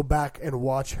want to go back and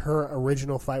watch her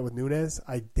original fight with Nunes.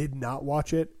 I did not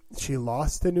watch it. She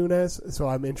lost to Nunes, so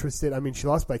I'm interested. I mean, she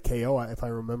lost by KO, if I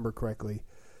remember correctly.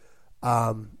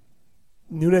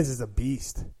 Nunes is a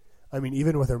beast. I mean,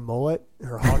 even with her mullet,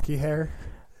 her hockey hair,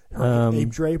 her ape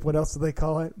drape, what else do they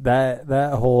call it?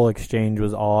 That whole exchange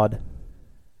was odd.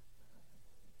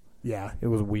 Yeah. It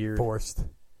was weird. Forced.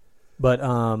 But,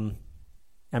 I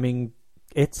mean...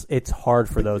 It's hard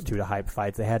for those two to hype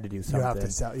fights. They had to do something. You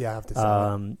have to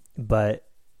sell. But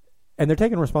they're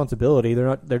taking responsibility.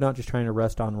 They're not just trying to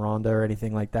rest on Ronda or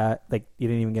anything like that. Like you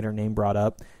didn't even get her name brought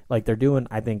up. Like they're doing,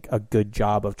 I think, a good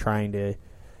job of trying to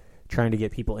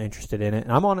get people interested in it.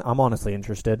 And I'm honestly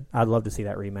interested. I'd love to see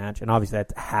that rematch. And obviously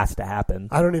that has to happen.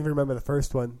 I don't even remember the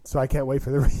first one, so I can't wait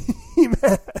for the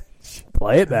rematch.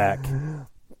 Play it back.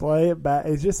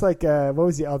 It's just like what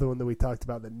was the other one that we talked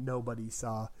about that nobody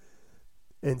saw?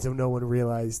 And so no one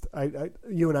realized.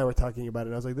 You and I were talking about it.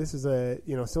 And I was like, "This is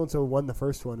so-and-so won the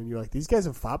first one." And you're like, "These guys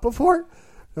have fought before?"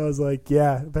 And I was like,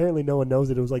 "Yeah." Apparently, no one knows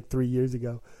it. It was like 3 years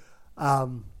ago.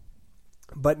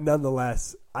 But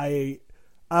nonetheless, I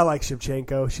like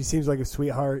Shevchenko. She seems like a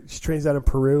sweetheart. She trains out in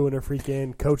Peru, and her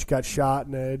freaking coach got shot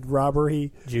in a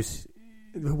robbery.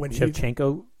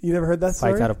 Shevchenko? You never heard that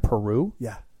story? Fights out of Peru?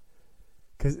 Yeah.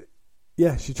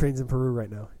 She trains in Peru right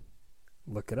now.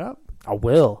 Look it up. I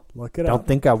will. Look it up. Don't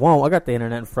think I won't. I got the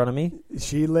internet in front of me.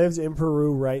 She lives in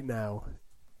Peru right now.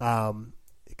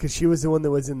 Because she was the one that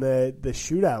was in the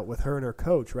shootout with her and her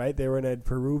coach, right? They were in a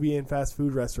Peruvian fast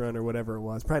food restaurant or whatever it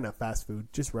was. Probably not fast food,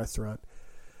 just restaurant.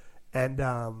 And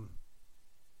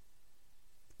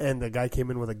the guy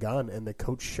came in with a gun, and the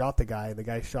coach shot the guy, and the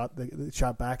guy shot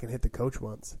back and hit the coach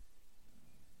once.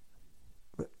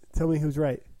 Tell me who's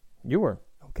right. You were.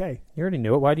 Okay. You already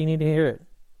knew it. Why do you need to hear it?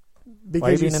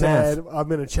 Because you said, I'm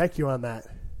going to check you on that.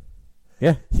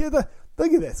 Yeah.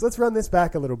 Look at this. Let's run this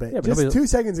back a little bit. Yeah, just 2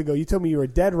 seconds ago, you told me you were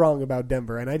dead wrong about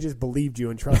Denver, and I just believed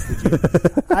you and trusted you.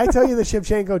 I tell you that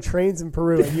Shevchenko trains in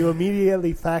Peru, and you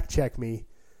immediately fact-check me,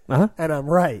 and I'm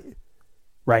right.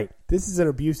 Right. This is an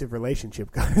abusive relationship,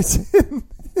 Karson.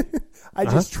 I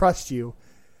just trust you,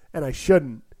 and I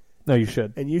shouldn't. No, you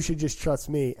should. And you should just trust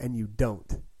me, and you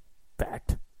don't.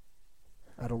 Fact.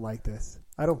 I don't like this.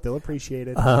 I don't feel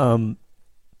appreciated.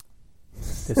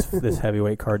 This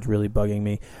heavyweight card's really bugging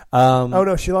me. Oh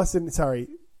no, she lost. Sorry,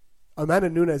 Amanda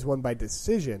Nunes won by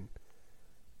decision.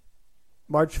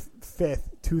 March 5th,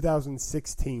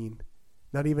 2016.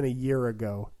 Not even a year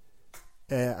ago.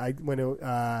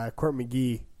 Court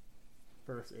McGee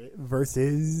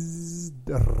versus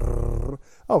Conor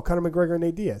McGregor and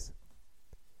Nate Diaz.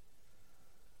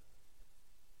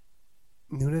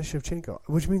 Nunes Shevchenko,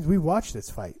 which means we watched this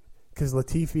fight because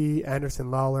Latifi,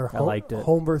 Anderson, Lawler, I liked it.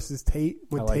 Holm versus Tate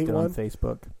when Tate won. I liked it on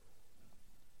Facebook.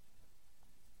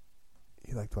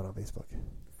 You liked what on Facebook?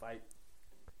 Fight.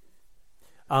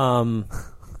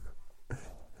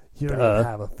 You don't even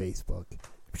have a Facebook.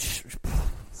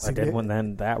 I did when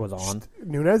then that was on.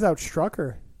 Nunes outstruck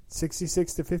her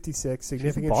 66-56.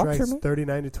 Significant strikes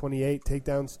 39-28.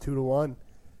 Takedowns 2-1.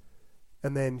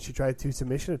 And then she tried 2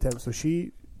 submission attempts. So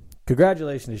she.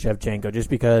 Congratulations to Shevchenko, just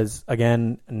because,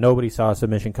 again, nobody saw a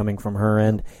submission coming from her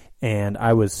end, and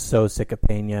I was so sick of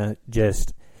Pena. There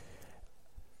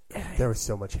was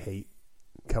so much hate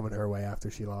coming her way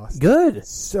after she lost. Good.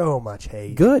 So much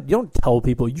hate. Good. You don't tell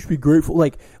people you should be grateful.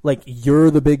 Like you're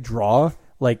the big draw.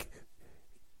 Like,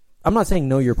 I'm not saying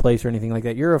know your place or anything like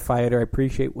that. You're a fighter. I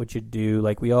appreciate what you do.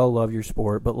 Like, we all love your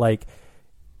sport, but like,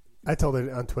 I told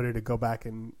her on Twitter to go back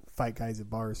and fight guys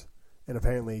at bars. And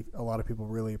apparently, a lot of people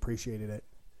really appreciated it.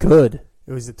 Good.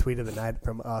 It was the tweet of the night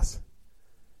from us.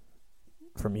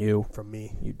 From you. From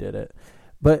me. You did it.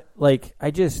 But, like, I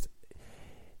don't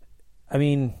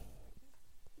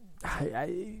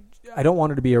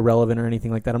want her to be irrelevant or anything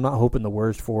like that. I'm not hoping the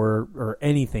worst for her or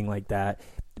anything like that.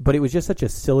 But it was just such a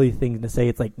silly thing to say.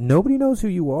 It's like, nobody knows who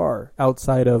you are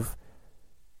outside of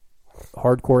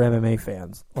hardcore MMA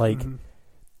fans. Like,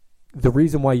 the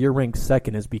reason why you're ranked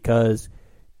second is because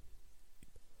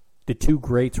the 2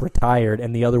 greats retired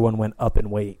and the other one went up in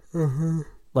weight.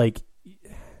 Like,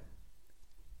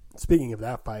 speaking of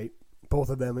that fight,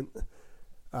 both of them,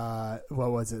 what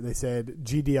was it? They said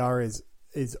GDR is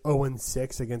is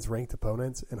 0-6 against ranked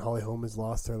opponents, and Holly Holm has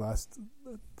lost her last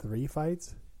 3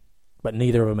 fights. But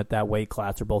neither of them at that weight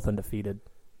class are both undefeated.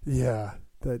 Yeah,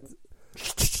 that's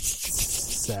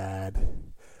sad.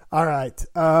 All right,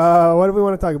 what do we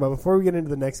want to talk about before we get into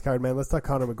the next card, man? Let's talk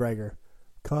Conor McGregor.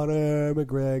 Conor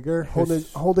McGregor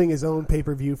holding his own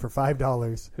pay-per-view for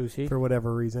 $5. Who's he? For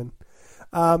whatever reason.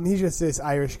 He's just this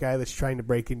Irish guy that's trying to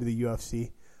break into the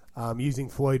UFC, using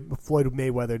Floyd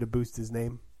Mayweather to boost his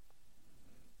name.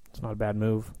 It's not a bad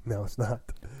move. No, it's not.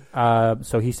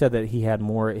 So he said that he had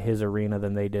more at his arena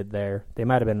than they did there. They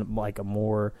might have been like a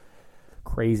more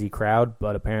crazy crowd,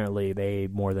 but apparently they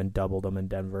more than doubled them in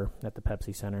Denver at the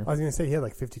Pepsi Center. I was going to say he had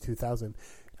like 52,000.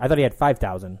 I thought he had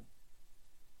 5,000.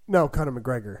 No, Conor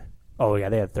McGregor. Oh, yeah,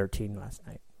 they had 13 last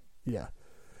night. Yeah.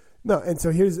 No, and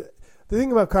so here's the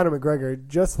thing about Conor McGregor,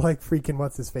 just like freaking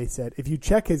what's-his-face said, if you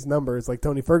check his numbers, like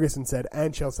Tony Ferguson said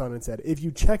and Chael Sonnen said, if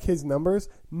you check his numbers,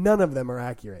 none of them are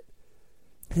accurate.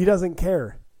 He doesn't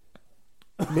care.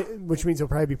 Which means he'll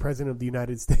probably be president of the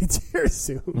United States here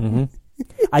soon. Mm-hmm.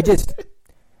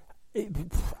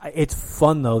 It's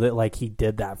fun, though, that like he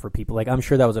did that for people. Like, I'm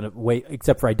sure that was a way,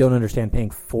 except for I don't understand paying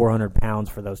 £400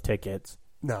 for those tickets.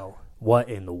 No. What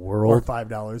in the world? Or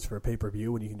 $5 for a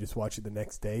pay-per-view when you can just watch it the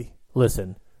next day.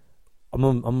 Listen, I'm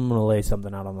gonna lay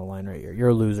something out on the line right here. You're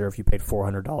a loser if you paid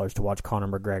 $400 to watch Conor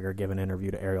McGregor give an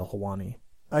interview to Ariel Helwani.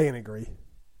 I can agree.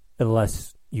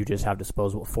 Unless you just have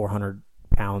disposable £400,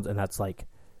 and that's like,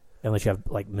 unless you have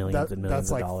like millions and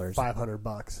millions of dollars. That's like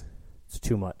 $500. It's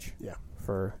too much. Yeah.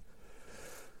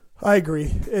 I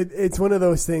agree. It's one of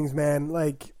those things, man.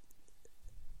 Like,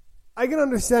 I can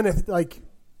understand if like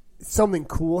something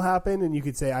cool happened and you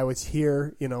could say I was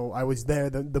here, I was there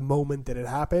the moment that it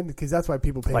happened, because that's why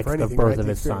people pay like for anything. The birth right? of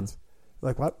his son.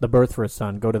 Like what? The birth for his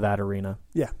son. Go to that arena.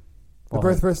 Yeah. The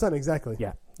birth for his son, exactly.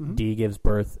 Yeah. Mm-hmm. D gives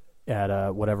birth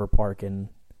at whatever park in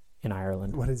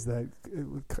Ireland. What is that?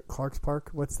 Clark's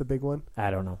Park? What's the big one? I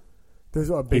don't know.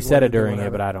 There's a big He said it during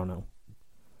it, but I don't know.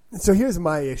 So here's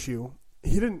my issue.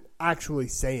 He didn't actually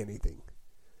say anything.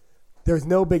 There was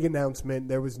no big announcement.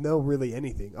 There was no really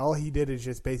anything. All he did is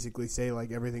just basically say,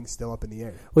 like, everything's still up in the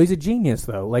air. Well, he's a genius,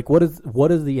 though. Like, what does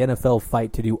the NFL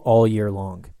fight to do all year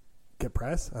long? Get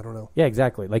press? I don't know. Yeah,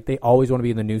 exactly. Like, they always want to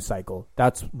be in the news cycle.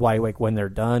 That's why, like, when they're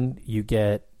done, you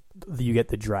get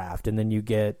the draft, and then you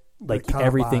get, like,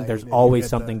 everything. There's always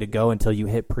something to go until you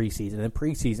hit preseason. And then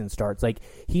preseason starts. Like,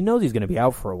 he knows he's going to be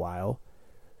out for a while.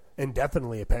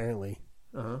 Indefinitely, apparently.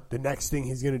 The next thing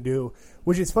he's going to do,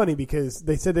 which is funny because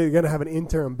they said they're going to have an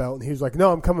interim belt, and he was like,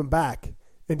 no, I'm coming back.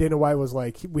 And Dana White was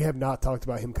like, we have not talked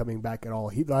about him coming back at all.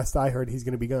 Last I heard, he's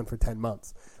going to be gone for 10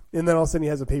 months. And then all of a sudden he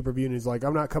has a pay-per-view, and he's like,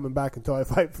 I'm not coming back until I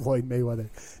fight Floyd Mayweather.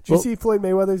 Did you see Floyd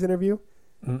Mayweather's interview?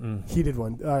 Mm-mm. He did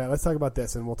one. All right, let's talk about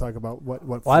this, and we'll talk about what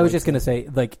well, I was just going to say,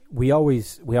 like, we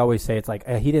always say it's like,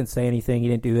 he didn't say anything, he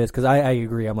didn't do this, because I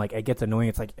agree. I'm like, it gets annoying.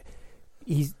 It's like,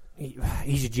 he's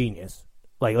a genius.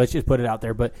 Like, let's just put it out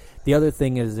there. But the other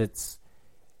thing is,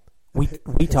 we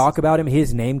talk about him.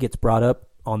 His name gets brought up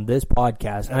on this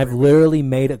podcast, and I've literally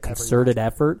made a concerted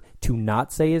effort to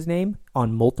not say his name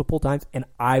on multiple times, and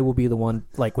I will be the one,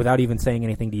 like, without even saying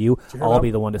anything to you, I'll be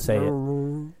the one to say it.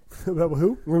 About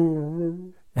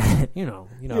who? you know.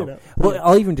 Well,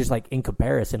 I'll even just, like, in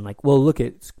comparison, like, well, look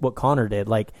at what Conor did.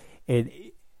 Like,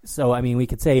 so, I mean, we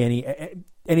could say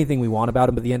anything we want about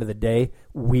him, but at the end of the day,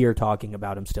 we are talking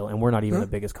about him still, and we're not even the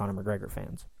biggest Conor McGregor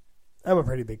fans. I'm a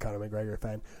pretty big Conor McGregor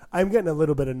fan. I'm getting a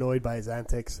little bit annoyed by his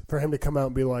antics. For him to come out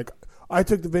and be like, I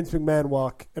took the Vince McMahon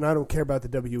walk, and I don't care about the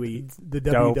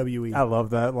WWE. I love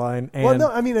that line. Well, no,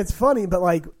 I mean, it's funny, but,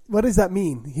 like, what does that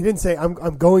mean? He didn't say, I'm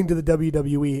going to the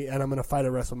WWE, and I'm going to fight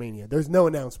at WrestleMania. There's no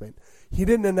announcement. He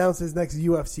didn't announce his next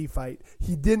UFC fight.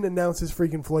 He didn't announce his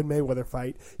freaking Floyd Mayweather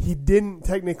fight. He didn't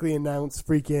technically announce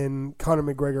freaking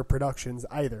Conor McGregor Productions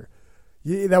either.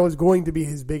 That was going to be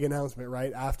his big announcement,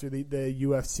 right? After the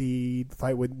UFC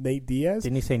fight with Nate Diaz.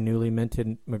 Didn't he say newly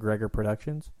minted McGregor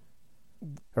Productions?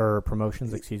 Or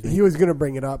Promotions, excuse me. He was going to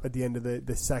bring it up at the end of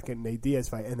the second Nate Diaz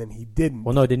fight, and then he didn't.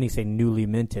 Well, no, didn't he say newly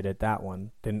minted at that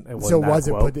one? It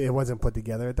wasn't put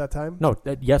together at that time? No,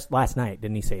 yes, last night.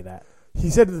 Didn't he say that? He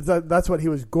said that's what he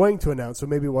was going to announce, so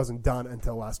maybe it wasn't done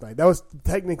until last night. That was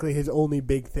technically his only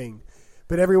big thing.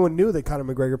 But everyone knew that Conor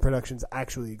McGregor Productions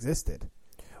actually existed.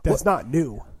 That's not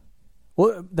new.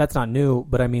 Well, that's not new,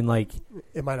 but I mean, like,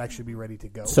 it might actually be ready to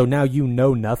go. So now you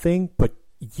know nothing, but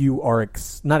you are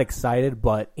not excited,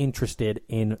 but interested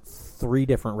in 3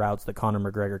 different routes that Conor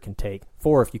McGregor can take.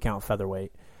 4 if you count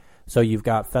featherweight. So you've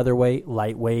got featherweight,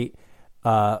 lightweight,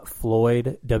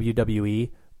 Floyd,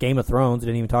 WWE, Game of Thrones.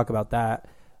 Didn't even talk about that.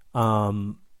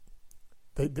 Oh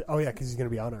yeah, because he's going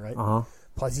to be on it, right?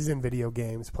 Plus, he's in video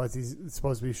games. Plus, he's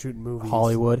supposed to be shooting movies.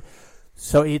 Hollywood.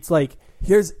 So it's like...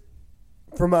 Here's...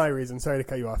 For my reason, sorry to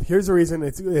cut you off. Here's the reason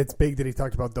it's big that he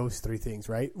talked about those three things,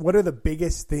 right? What are the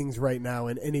biggest things right now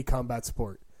in any combat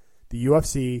sport? The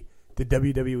UFC, the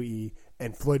WWE,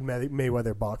 and Floyd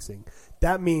Mayweather boxing.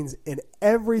 That means in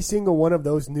every single one of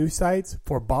those news sites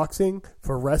for boxing,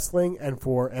 for wrestling, and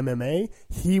for MMA,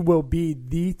 he will be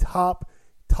the top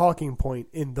talking point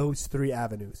in those three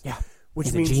avenues. Yeah,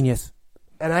 which means a genius.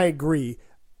 And I agree.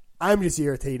 I'm just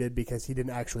irritated because he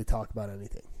didn't actually talk about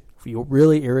anything. If you're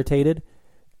really irritated...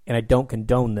 And I don't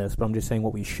condone this, but I'm just saying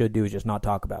what we should do is just not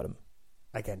talk about him.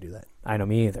 I can't do that. I know,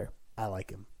 me either. I like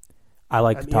him. I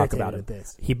like to talk about him.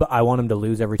 I want him to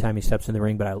lose every time he steps in the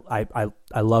ring, but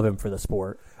I love him for the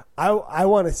sport. I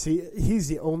want to see. He's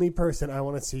the only person I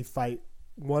want to see fight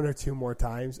one or two more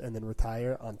times and then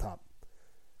retire on top.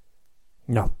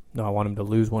 No, I want him to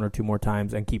lose one or two more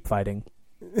times and keep fighting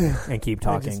and keep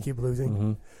talking. And just keep losing.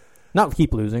 Mm-hmm. Not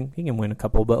keep losing. He can win a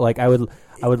couple, but like I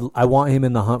want him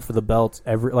in the hunt for the belts.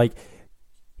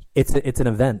 It's an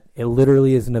event. It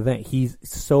literally is an event. He's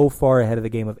so far ahead of the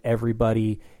game of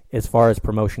everybody as far as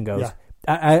promotion goes. Yeah.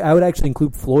 I would actually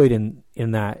include Floyd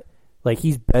in that. Like,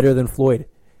 he's better than Floyd.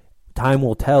 Time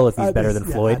will tell if he's better than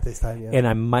Floyd. At this time, yeah. And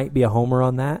I might be a homer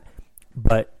on that,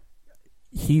 but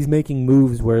he's making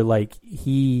moves where like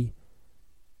I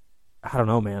don't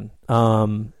know, man.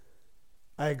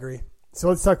 I agree. So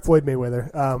let's talk Floyd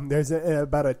Mayweather. There's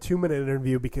about a 2-minute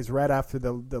interview because right after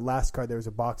the last card there was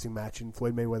a boxing match and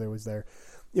Floyd Mayweather was there.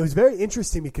 It was very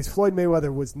interesting because Floyd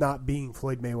Mayweather was not being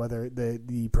Floyd Mayweather,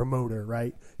 the promoter,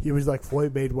 right? He was like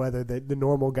Floyd Mayweather, the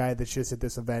normal guy that's just at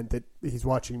this event that he's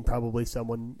watching probably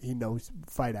someone he knows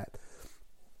fight at.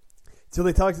 So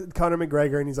they talked to Conor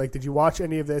McGregor, and he's like, "Did you watch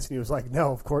any of this?" And he was like,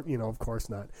 "No, of course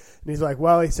not." And he's like,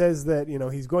 "Well, he says that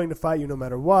he's going to fight you no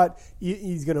matter what.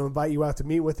 He's going to invite you out to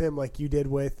meet with him, like you did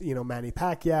with Manny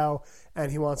Pacquiao, and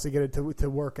he wants to get it to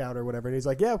work out or whatever." And he's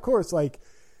like, "Yeah, of course. Like,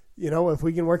 if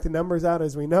we can work the numbers out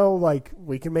as we know, like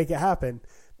we can make it happen."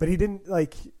 But he didn't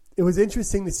like. It was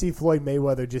interesting to see Floyd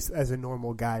Mayweather just as a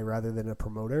normal guy rather than a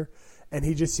promoter, and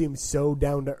he just seemed so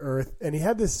down to earth, and he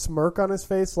had this smirk on his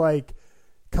face, like.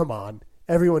 Come on.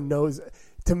 Everyone knows.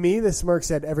 To me, the smirk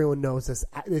said everyone knows this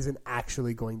isn't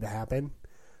actually going to happen.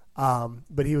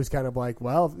 But he was kind of like,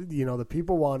 well, the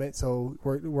people want it, so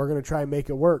we're going to try and make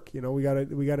it work. We got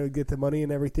to get the money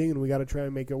and everything, and we got to try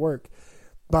and make it work.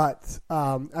 But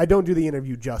I don't do the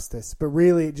interview justice. But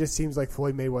really, it just seems like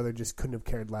Floyd Mayweather just couldn't have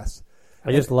cared less.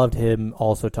 I just loved him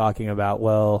also talking about,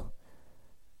 well,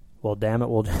 damn it,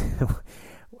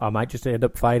 I might just end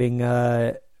up fighting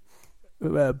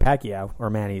Pacquiao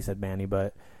or Manny. He said Manny,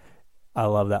 but I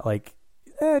love that. Like,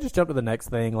 just jump to the next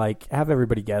thing. Like, have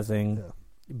everybody guessing. Yeah.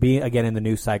 Be again in the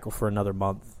news cycle for another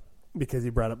month because he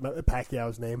brought up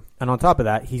Pacquiao's name. And on top of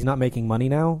that, he's not making money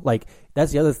now. Like,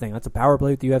 that's the other thing. That's a power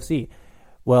play with the UFC.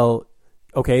 Well,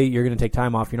 okay, you're going to take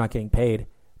time off. You're not getting paid.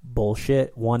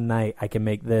 Bullshit. One night I can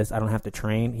make this. I don't have to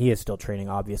train. He is still training,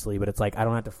 obviously, but it's like I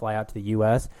don't have to fly out to the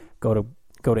U.S. Go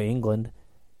to England.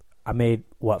 I made,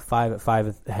 $5 at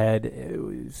 5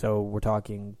 head, so we're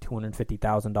talking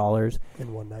 $250,000.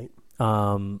 In one night.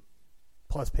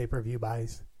 Plus pay-per-view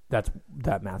buys.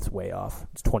 That math's way off.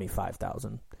 It's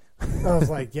 $25,000. I was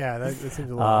like, yeah, that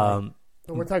seems a lot.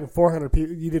 But we're talking 400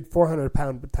 people. You did 400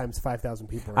 pound times 5,000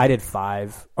 people. Right? I did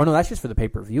 5. Oh, no, that's just for the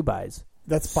pay-per-view buys.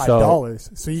 That's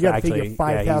 $5. So you got to figure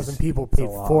 5,000 people paid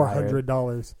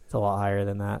 $400. It's a lot higher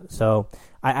than that. So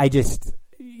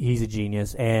he's a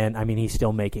genius, and I mean he's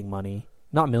still making money,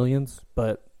 not millions,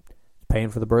 but paying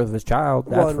for the birth of his child.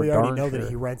 That's we already know that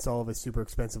he rents all of his super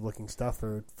expensive looking stuff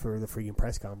for the freaking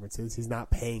press conferences. He's not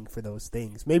paying for those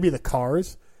things. Maybe the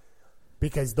cars,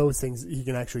 because those things he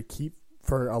can actually keep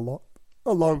for a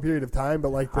long period of time. But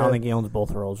like, I don't think he owns both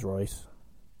Rolls Royce.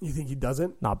 You think he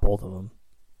doesn't? Not both of them.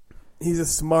 He's a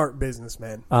smart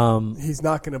businessman. He's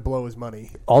not going to blow his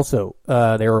money. Also,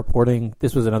 they were reporting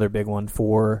this was another big one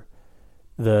for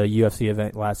the UFC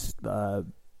event last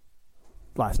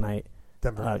night.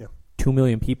 Denver, 2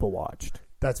 million people watched.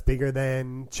 That's bigger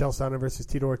than Chael Sonnen versus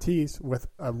Tito Ortiz with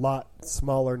a lot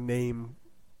smaller name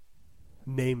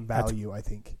value, I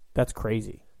think. That's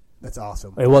crazy. That's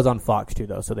awesome. It was on Fox, too,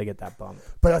 though, so they get that bump.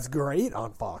 But that's great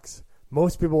on Fox.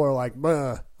 Most people are like,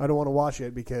 I don't want to watch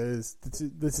it because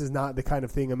this is not the kind of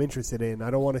thing I'm interested in.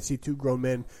 I don't want to see two grown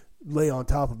men lay on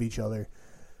top of each other.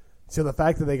 So the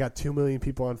fact that they got 2 million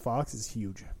people on Fox is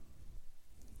huge.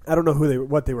 I don't know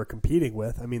what they were competing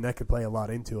with. I mean, that could play a lot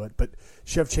into it. But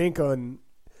Shevchenko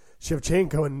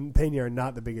and Pena are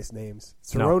not the biggest names.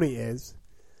 Cerrone is,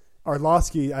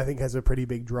 Arlovsky, I think, has a pretty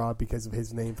big draw because of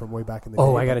his name from way back in the day.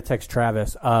 Oh, I got to text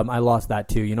Travis. I lost that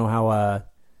too. You know how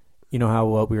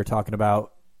we were talking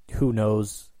about who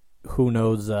knows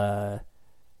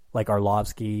like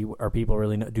Arlovsky,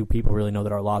 do people really know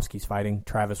that Arlovsky's fighting?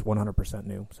 Travis 100%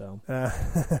 knew. So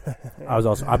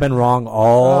I've been wrong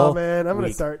all Oh man, I'm going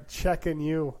week. to start checking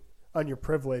you on your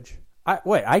privilege.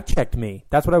 I checked me.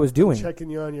 That's what I was doing. Checking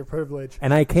you on your privilege.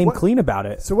 And I came clean about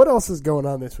it. So what else is going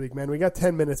on this week, man? We got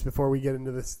 10 minutes before we get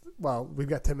into this. Well, we've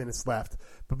got 10 minutes left.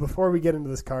 But before we get into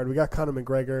this card, we got Conor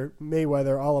McGregor,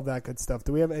 Mayweather, all of that good stuff.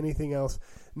 Do we have anything else?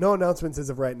 No announcements as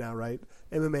of right now, right?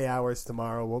 MMA Hours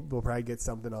tomorrow. We'll probably get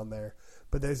something on there.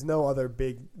 But there's no other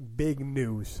big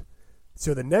news.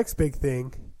 So the next big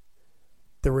thing,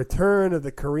 the return of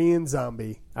the Korean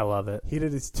Zombie. I love it. He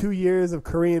did his 2 years of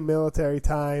Korean military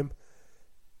time.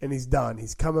 And he's done.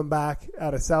 He's coming back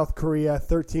out of South Korea,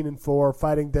 13-4,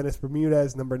 fighting Dennis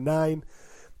Bermudez, number 9.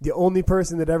 The only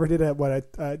person that ever did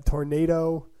a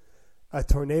tornado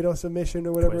submission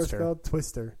or whatever it's called,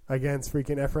 Twister, against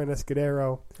freaking Efrain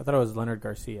Escudero. I thought it was Leonard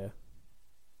Garcia.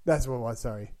 That's what it was.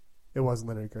 Sorry, it wasn't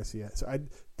Leonard Garcia. So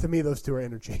to me, those two are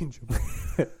interchangeable.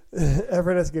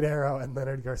 Efrain Escudero and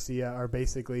Leonard Garcia are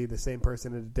basically the same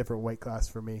person in a different weight class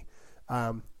for me.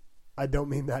 I don't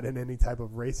mean that in any type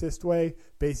of racist way.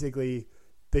 Basically,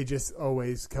 they just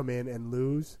always come in and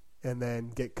lose and then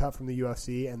get cut from the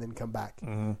UFC and then come back.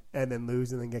 Mm-hmm. And then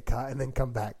lose and then get cut and then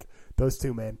come back. Those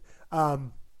two men.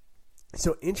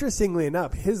 So interestingly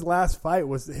enough, his last fight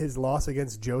was his loss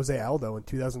against Jose Aldo in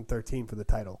 2013 for the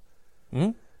title.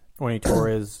 Mm-hmm. When he tore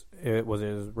his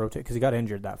rotate, because he got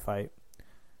injured that fight.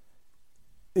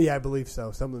 Yeah, I believe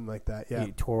so. Something like that, yeah.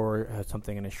 He tore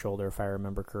something in his shoulder, if I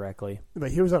remember correctly.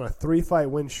 But he was on a 3-fight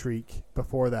win streak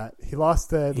before that. He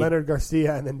lost to Leonard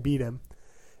Garcia and then beat him.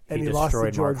 And he lost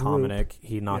to George Mark Hominick. Roop.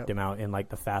 He knocked him out in like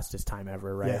the fastest time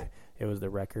ever, right? Yeah. It was the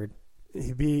record.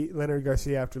 He beat Leonard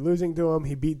Garcia after losing to him.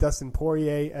 He beat Dustin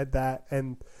Poirier at that.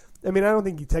 And, I mean, I don't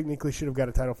think he technically should have got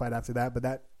a title fight after that, but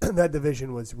that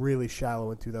division was really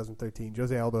shallow in 2013.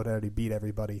 Jose Aldo had already beat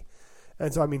everybody.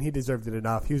 And so, I mean, he deserved it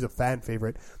enough. He was a fan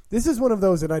favorite. This is one of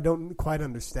those that I don't quite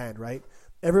understand, right?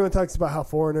 Everyone talks about how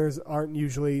foreigners aren't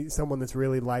usually someone that's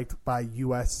really liked by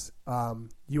U.S.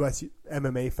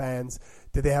 MMA fans.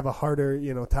 Did they have a harder,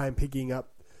 time picking up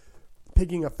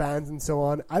fans and so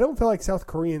on? I don't feel like South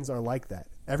Koreans are like that.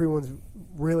 Everyone's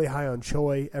really high on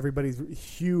Choi. Everybody's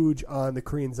huge on the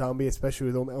Korean Zombie,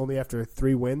 especially with only after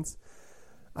 3 wins.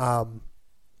 2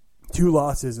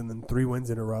 losses and then 3 wins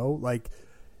in a row. Like,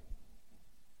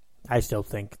 I still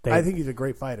think I think he's a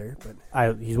great fighter,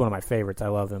 but he's one of my favorites. I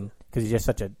love him because he's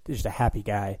just a happy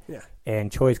guy. Yeah.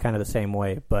 And Choi's kind of the same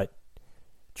way, but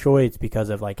Choi, it's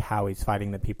because of like how he's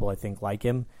fighting the people I think like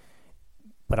him.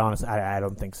 But honestly, I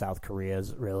don't think South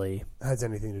Korea's really has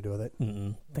anything to do with it.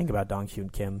 Mm-mm. Think about Dong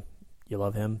Hyun Kim. You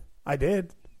love him? I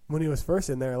did when he was first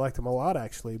in there. I liked him a lot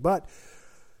actually, but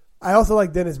I also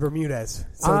like Dennis Bermudez.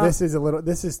 So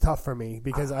this is tough for me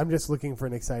because I'm just looking for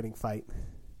an exciting fight.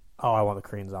 Oh, I want the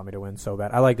Korean Zombie to win so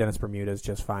bad. I like Dennis Bermudez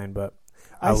just fine, but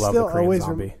I love the Korean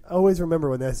Zombie. I always remember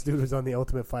when this dude was on The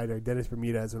Ultimate Fighter, Dennis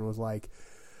Bermudez, and was like,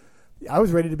 I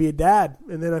was ready to be a dad,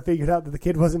 and then I figured out that the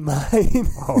kid wasn't mine.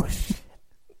 Oh, shit.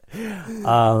 Do you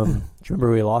remember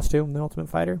who he lost to in The Ultimate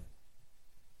Fighter?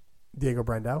 Diego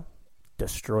Brandao.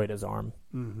 Destroyed his arm.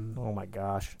 Mm-hmm. Oh, my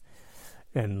gosh.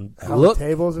 And the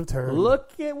tables have turned.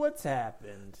 Look at what's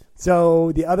happened.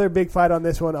 So the other big fight on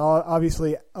this one,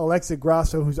 obviously Alexa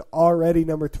Grasso, who's already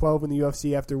number 12 in the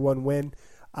UFC after 1 win.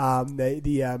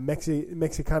 The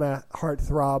Mexicana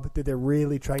heartthrob that they're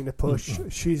really trying to push.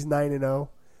 She's 9-0.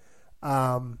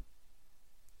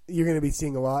 You're going to be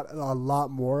seeing a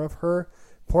lot more of her.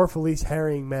 Poor Felice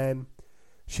Herring, man.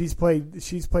 She's played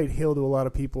heel to a lot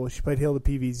of people. She played heel to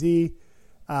PVZ.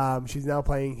 She's now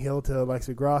playing heel to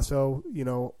Alexa Grasso.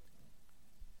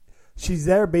 She's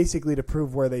there basically to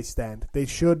prove where they stand. They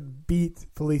should beat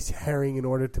Felice Herring in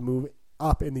order to move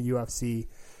up in the UFC,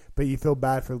 but you feel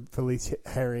bad for Felice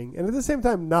Herring. And at the same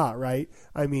time, not, right?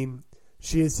 I mean,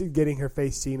 she is getting her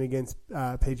face seen against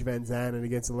Paige Van Zandt and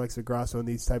against Alexa Grasso and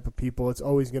these type of people. It's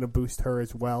always going to boost her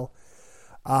as well.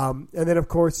 And then, of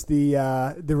course,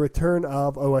 the return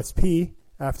of OSP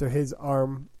after his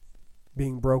arm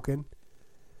being broken.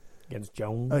 Against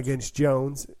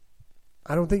Jones.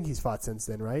 I don't think he's fought since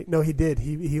then, right? No, he did.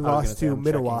 He lost to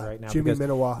Minowa, right Jimmy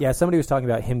Minowa. Yeah, somebody was talking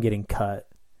about him getting cut,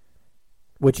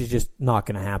 which is just not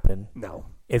going to happen. No.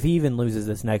 If he even loses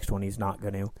this next one, he's not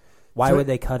going to. Why would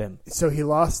they cut him? So he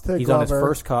lost to He's Glover. On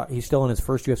his first he's still in his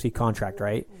first UFC contract,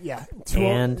 right? Yeah.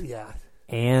 And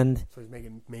so he's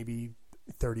making maybe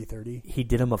 30-30. He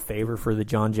did him a favor for the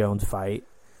John Jones fight.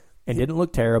 and didn't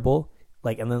look terrible.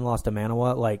 Like, and then lost to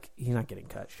Manawa. Like, he's not getting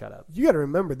cut. Shut up. You got to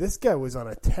remember, this guy was on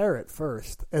a tear at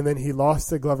first, and then he lost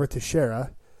to Glover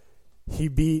Teixeira. He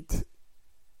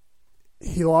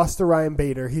lost to Ryan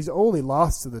Bader. He's only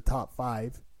lost to the top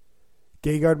 5.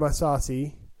 Gegard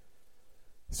Mousasi.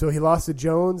 So he lost to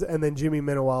Jones and then Jimmy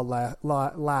Manawa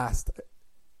last.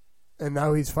 And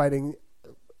now he's fighting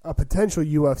a potential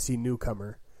UFC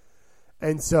newcomer.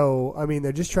 And so, I mean,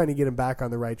 they're just trying to get him back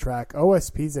on the right track.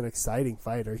 OSP's an exciting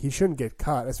fighter. He shouldn't get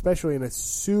cut, especially in a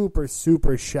super,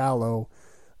 super shallow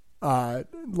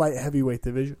light heavyweight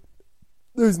division.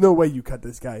 There's no way you cut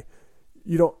this guy.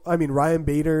 Ryan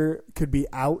Bader could be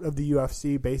out of the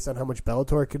UFC based on how much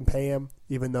Bellator can pay him,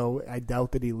 even though I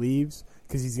doubt that he leaves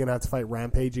because he's going to have to fight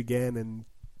Rampage again and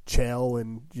Chael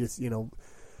and just,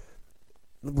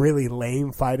 really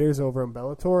lame fighters over in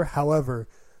Bellator. However,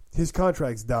 his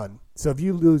contract's done. So if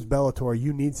you lose Bellator,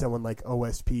 you need someone like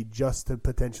OSP just to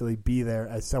potentially be there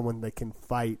as someone that can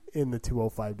fight in the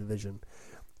 205 division,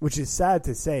 which is sad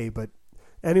to say, but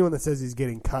anyone that says he's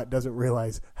getting cut doesn't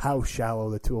realize how shallow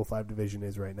the 205 division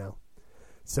is right now.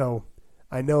 So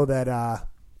I know that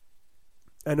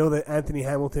Anthony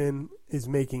Hamilton is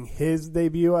making his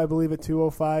debut, I believe, at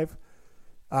 205.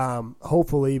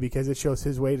 Hopefully, because it shows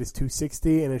his weight is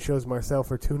 260 and it shows Marcel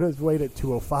Fortuna's weight at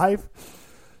 205.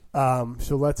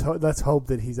 So let's hope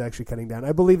that he's actually cutting down.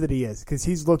 I believe that he is because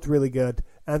he's looked really good.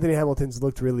 Anthony Hamilton's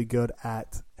looked really good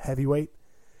at heavyweight,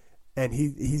 and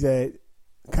he's a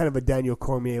kind of a Daniel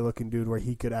Cormier looking dude where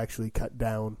he could actually cut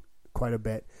down quite a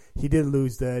bit. He did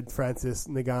lose to Francis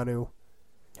Ngannou.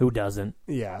 Who doesn't?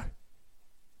 Yeah.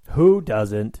 Who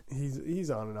doesn't? He's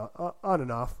on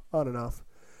and off.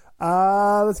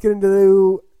 Let's get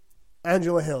into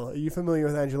Angela Hill. Are you familiar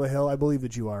with Angela Hill? I believe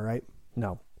that you are, right?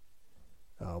 No.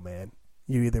 Oh, man.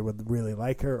 You either would really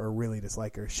like her or really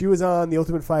dislike her. She was on The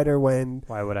Ultimate Fighter when...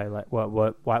 Why would I like...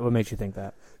 What makes you think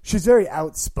that? She's very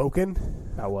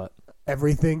outspoken. About what?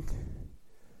 Everything.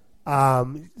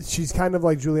 She's kind of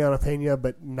like Juliana Pena,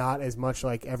 but not as much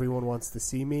like Everyone Wants to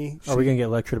See Me. Are we going to get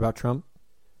lectured about Trump?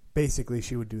 Basically,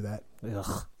 she would do that.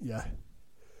 Ugh. Yeah.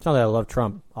 It's not that I love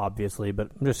Trump, obviously, but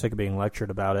I'm just sick of being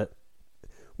lectured about it.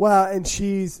 Well, and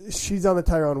she's on the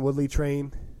Tyron Woodley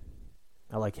train.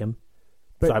 I like him.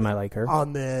 But so I might like her.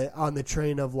 On the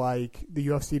train of like the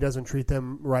UFC doesn't treat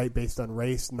them right based on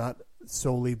race, not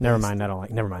solely based... Never mind. I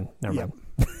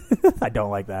don't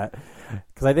like that.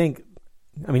 Because I think,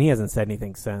 he hasn't said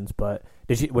anything since, but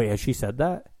has she said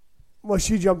that? Well,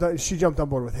 she jumped on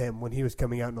board with him when he was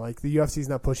coming out and like, the UFC's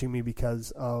not pushing me because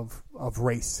of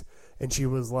race. And she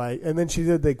was like, and then she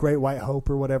did the Great White Hope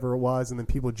or whatever it was, and then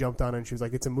people jumped on it and she was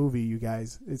like, it's a movie, you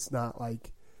guys. It's not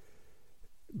like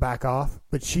back off.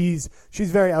 But she's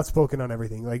very outspoken on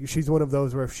everything. Like, she's one of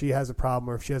those where if she has a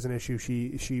problem or if she has an issue,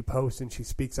 she posts and she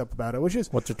speaks up about it, which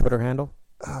is... What's her Twitter handle?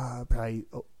 Probably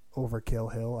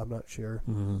Overkill Hill. I'm not sure.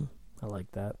 Mm-hmm. I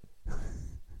like that.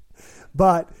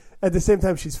 But at the same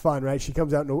time, she's fun, right? She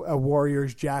comes out in a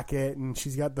Warriors jacket and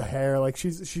she's got the hair. Like,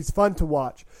 she's fun to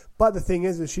watch. But the thing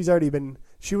is she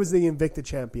was the Invicta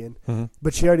champion, mm-hmm.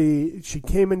 but she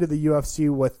came into the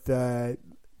UFC with not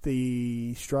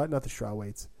the straw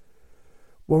weights.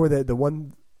 What were the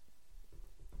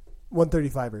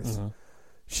 135ers?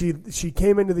 Mm-hmm. She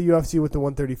came into the UFC with the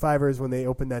 135ers when they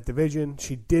opened that division.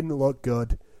 She didn't look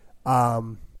good.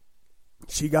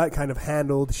 She got kind of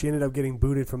handled. She ended up getting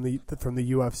booted from the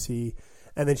UFC,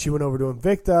 and then she went over to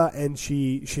Invicta, and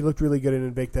she looked really good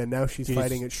in Invicta, and now she's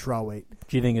fighting at strawweight.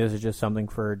 Do you think this is just something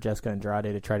for Jessica Andrade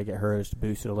to try to get hers to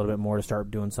boost it a little bit more to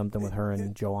start doing something with her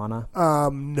and Joanna?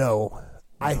 No.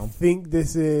 I think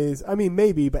this is,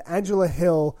 maybe, but Angela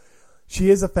Hill, she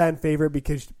is a fan favorite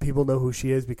because people know who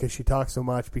she is, because she talks so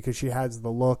much, because she has the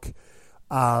look,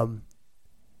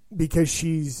 because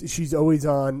she's always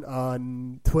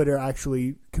on Twitter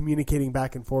actually communicating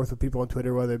back and forth with people on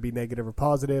Twitter, whether it be negative or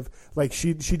positive. Like,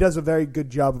 she does a very good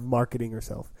job of marketing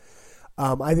herself.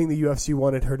 I think the UFC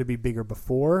wanted her to be bigger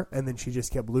before, and then she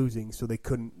just kept losing, so they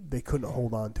couldn't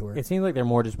hold on to her. It seems like they're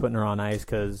more just putting her on ice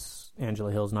because Angela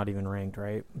Hill's not even ranked,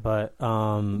 right? But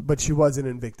she was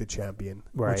an Invicta champion,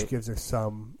 right, which gives her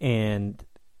some... And...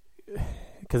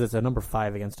 because it's a number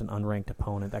 5 against an unranked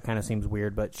opponent. That kind of seems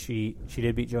weird, but she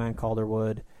did beat Joanne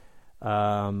Calderwood.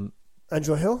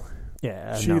 Angela Hill?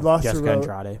 Yeah, she lost Jessica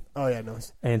Andrade. Oh yeah, no.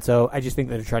 And so I just think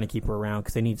that they're trying to keep her around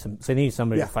because they need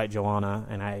somebody to fight Joanna.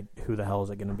 And who the hell is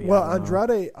it going to be? Well,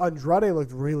 Andrade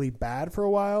looked really bad for a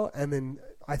while, and then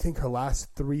I think her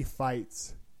last 3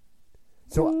 fights.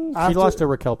 So she lost to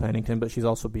Raquel Pennington, but she's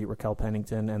also beat Raquel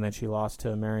Pennington, and then she lost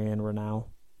to Marianne Renaud.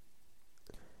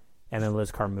 And then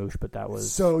Liz Carmouche, but that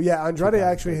was... So, yeah, Andrade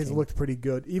actually has looked pretty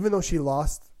good. Even though she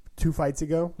lost 2 fights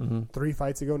ago, 3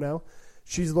 fights ago now.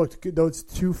 She's looked good. Those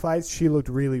 2 fights, she looked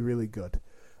really, really good.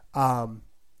 And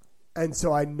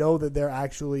so I know that they're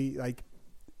actually, like,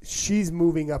 she's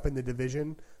moving up in the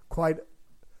division quite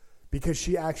because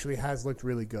she actually has looked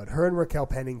really good. Her and Raquel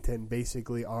Pennington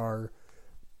basically are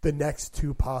the next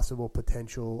 2 possible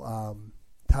potential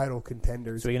title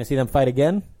contenders. So we're going to see them fight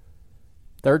again?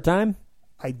 3rd time?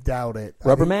 I doubt it.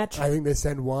 Rubber match? I think they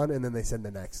send one and then they send the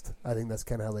next. I think that's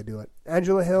kind of how they do it.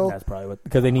 Angela Hill. That's probably what,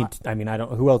 because they need,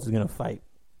 who else is going to fight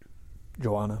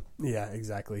Joanna? Yeah,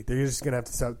 exactly. They're just going to have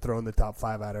to start throwing the top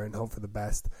 5 at her and hope for the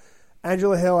best.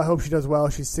 Angela Hill, I hope she does well.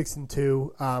 She's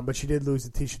 6-2, but she did lose to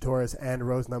Tisha Torres and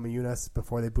Rose Namajunas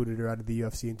before they booted her out of the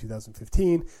UFC in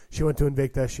 2015. She went to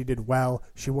Invicta. She did well.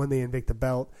 She won the Invicta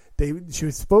belt. She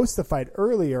was supposed to fight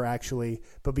earlier, actually,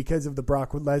 but because of the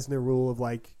Brock Lesnar rule of,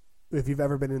 like, if you've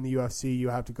ever been in the UFC, you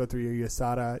have to go through your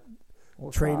USADA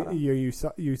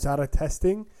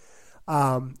testing.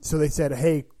 So they said,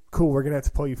 hey, cool, we're going to have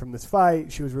to pull you from this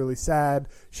fight. She was really sad.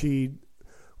 She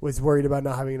was worried about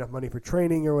not having enough money for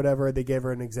training or whatever. They gave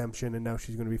her an exemption, and now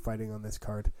she's going to be fighting on this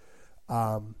card.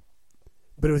 But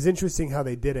it was interesting how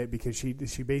they did it because she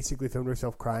basically filmed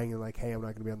herself crying and like, hey, I'm not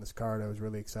going to be on this card. I was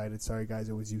really excited. Sorry, guys,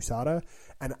 it was USADA.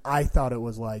 And I thought it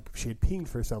was like she had pinged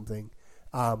for something,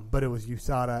 but it was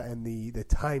USADA and the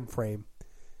time frame.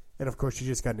 And, of course, she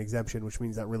just got an exemption, which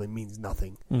means that really means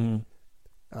nothing. Mm-hmm.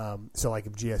 So, like,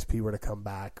 if GSP were to come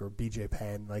back or BJ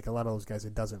Penn, like, a lot of those guys,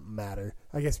 it doesn't matter.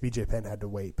 I guess BJ Penn had to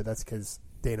wait, but that's because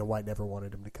Dana White never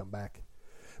wanted him to come back.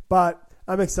 But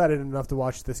I'm excited enough to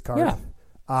watch this card. Yeah.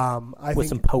 I With think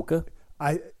some polka.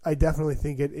 I definitely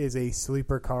think it is a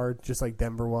sleeper card, just like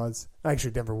Denver was.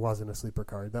 Actually, Denver wasn't a sleeper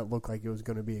card. That looked like it was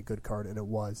going to be a good card, and it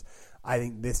was. I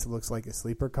think this looks like a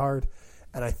sleeper card,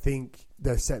 and I think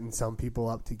they're setting some people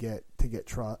up to get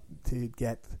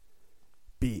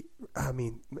beat. I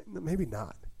mean, maybe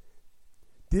not.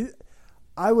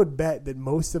 I would bet that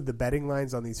most of the betting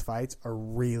lines on these fights are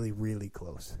really, really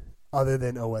close, other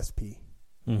than OSP.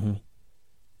 Mm-hmm.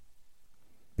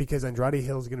 Because Andrade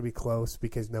Hill's going to be close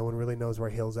because no one really knows where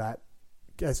Hill's at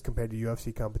as compared to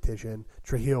UFC competition.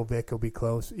 Trujillo Vic will be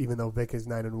close, even though Vic is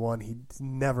 9-1. He's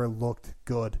never looked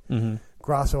good. Mm-hmm.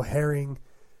 Grasso Herring,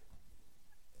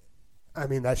 I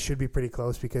mean, that should be pretty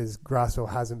close because Grasso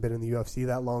hasn't been in the UFC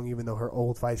that long, even though her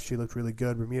old fights, she looked really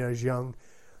good. Ramirez Young,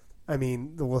 I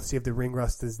mean, we'll see if the ring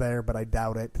rust is there, but I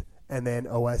doubt it. And then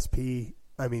OSP,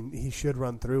 I mean, he should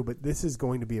run through, but this is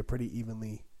going to be a pretty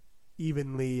evenly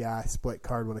split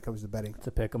card when it comes to betting. It's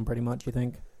a pick 'em pretty much, you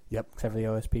think? Yep. Except for the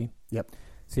OSP? Yep.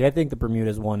 See, I think the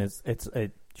Bermudas one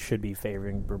it should be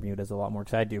favoring Bermudas a lot more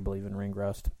because I do believe in ring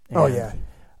rust. And, yeah.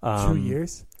 2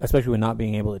 years? Especially with not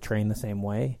being able to train the same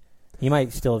way. He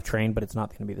might still have trained, but it's not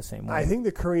going to be the same way. I think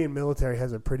the Korean military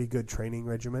has a pretty good training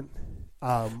regimen.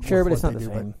 Sure, but it's not the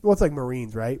same. Well, it's like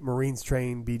Marines, right? Marines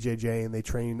train BJJ, and they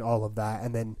train all of that.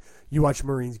 And then you watch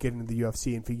Marines get into the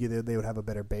UFC and figure that they would have a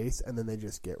better base, and then they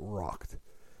just get rocked.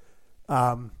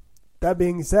 That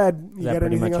being said, you got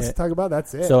anything else to talk about?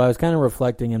 That's it. So I was kind of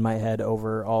reflecting in my head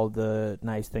over all the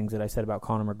nice things that I said about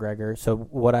Conor McGregor. So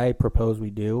what I propose we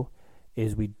do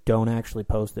is we don't actually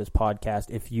post this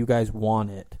podcast. If you guys want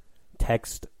it,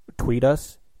 tweet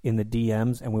us in the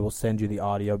DMs, and we will send you the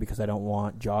audio because I don't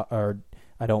want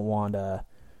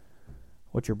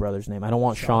what's your brother's name? I don't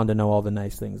want Sean to know all the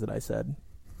nice things that I said.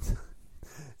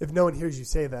 If no one hears you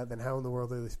say that, then how in the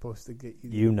world are they supposed to get you?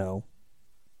 You know.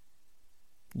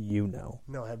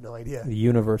 No, I have no idea. The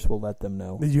universe will let them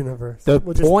know. The universe. The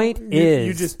point is...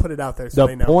 You just put it out there so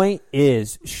they know. The point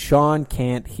is Sean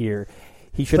can't hear.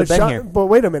 He should have been here. But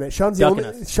wait a minute. Sean's the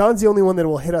only one that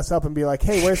will hit us up and be like,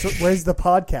 hey, where's the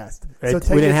podcast?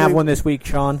 So we didn't have one this week,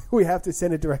 Sean. We have to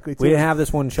send it directly to him. We didn't have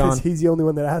this one, Sean. Because he's the only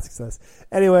one that asks us.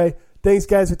 Anyway, thanks,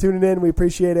 guys, for tuning in. We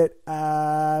appreciate it. We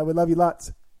love you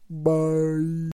lots. Bye.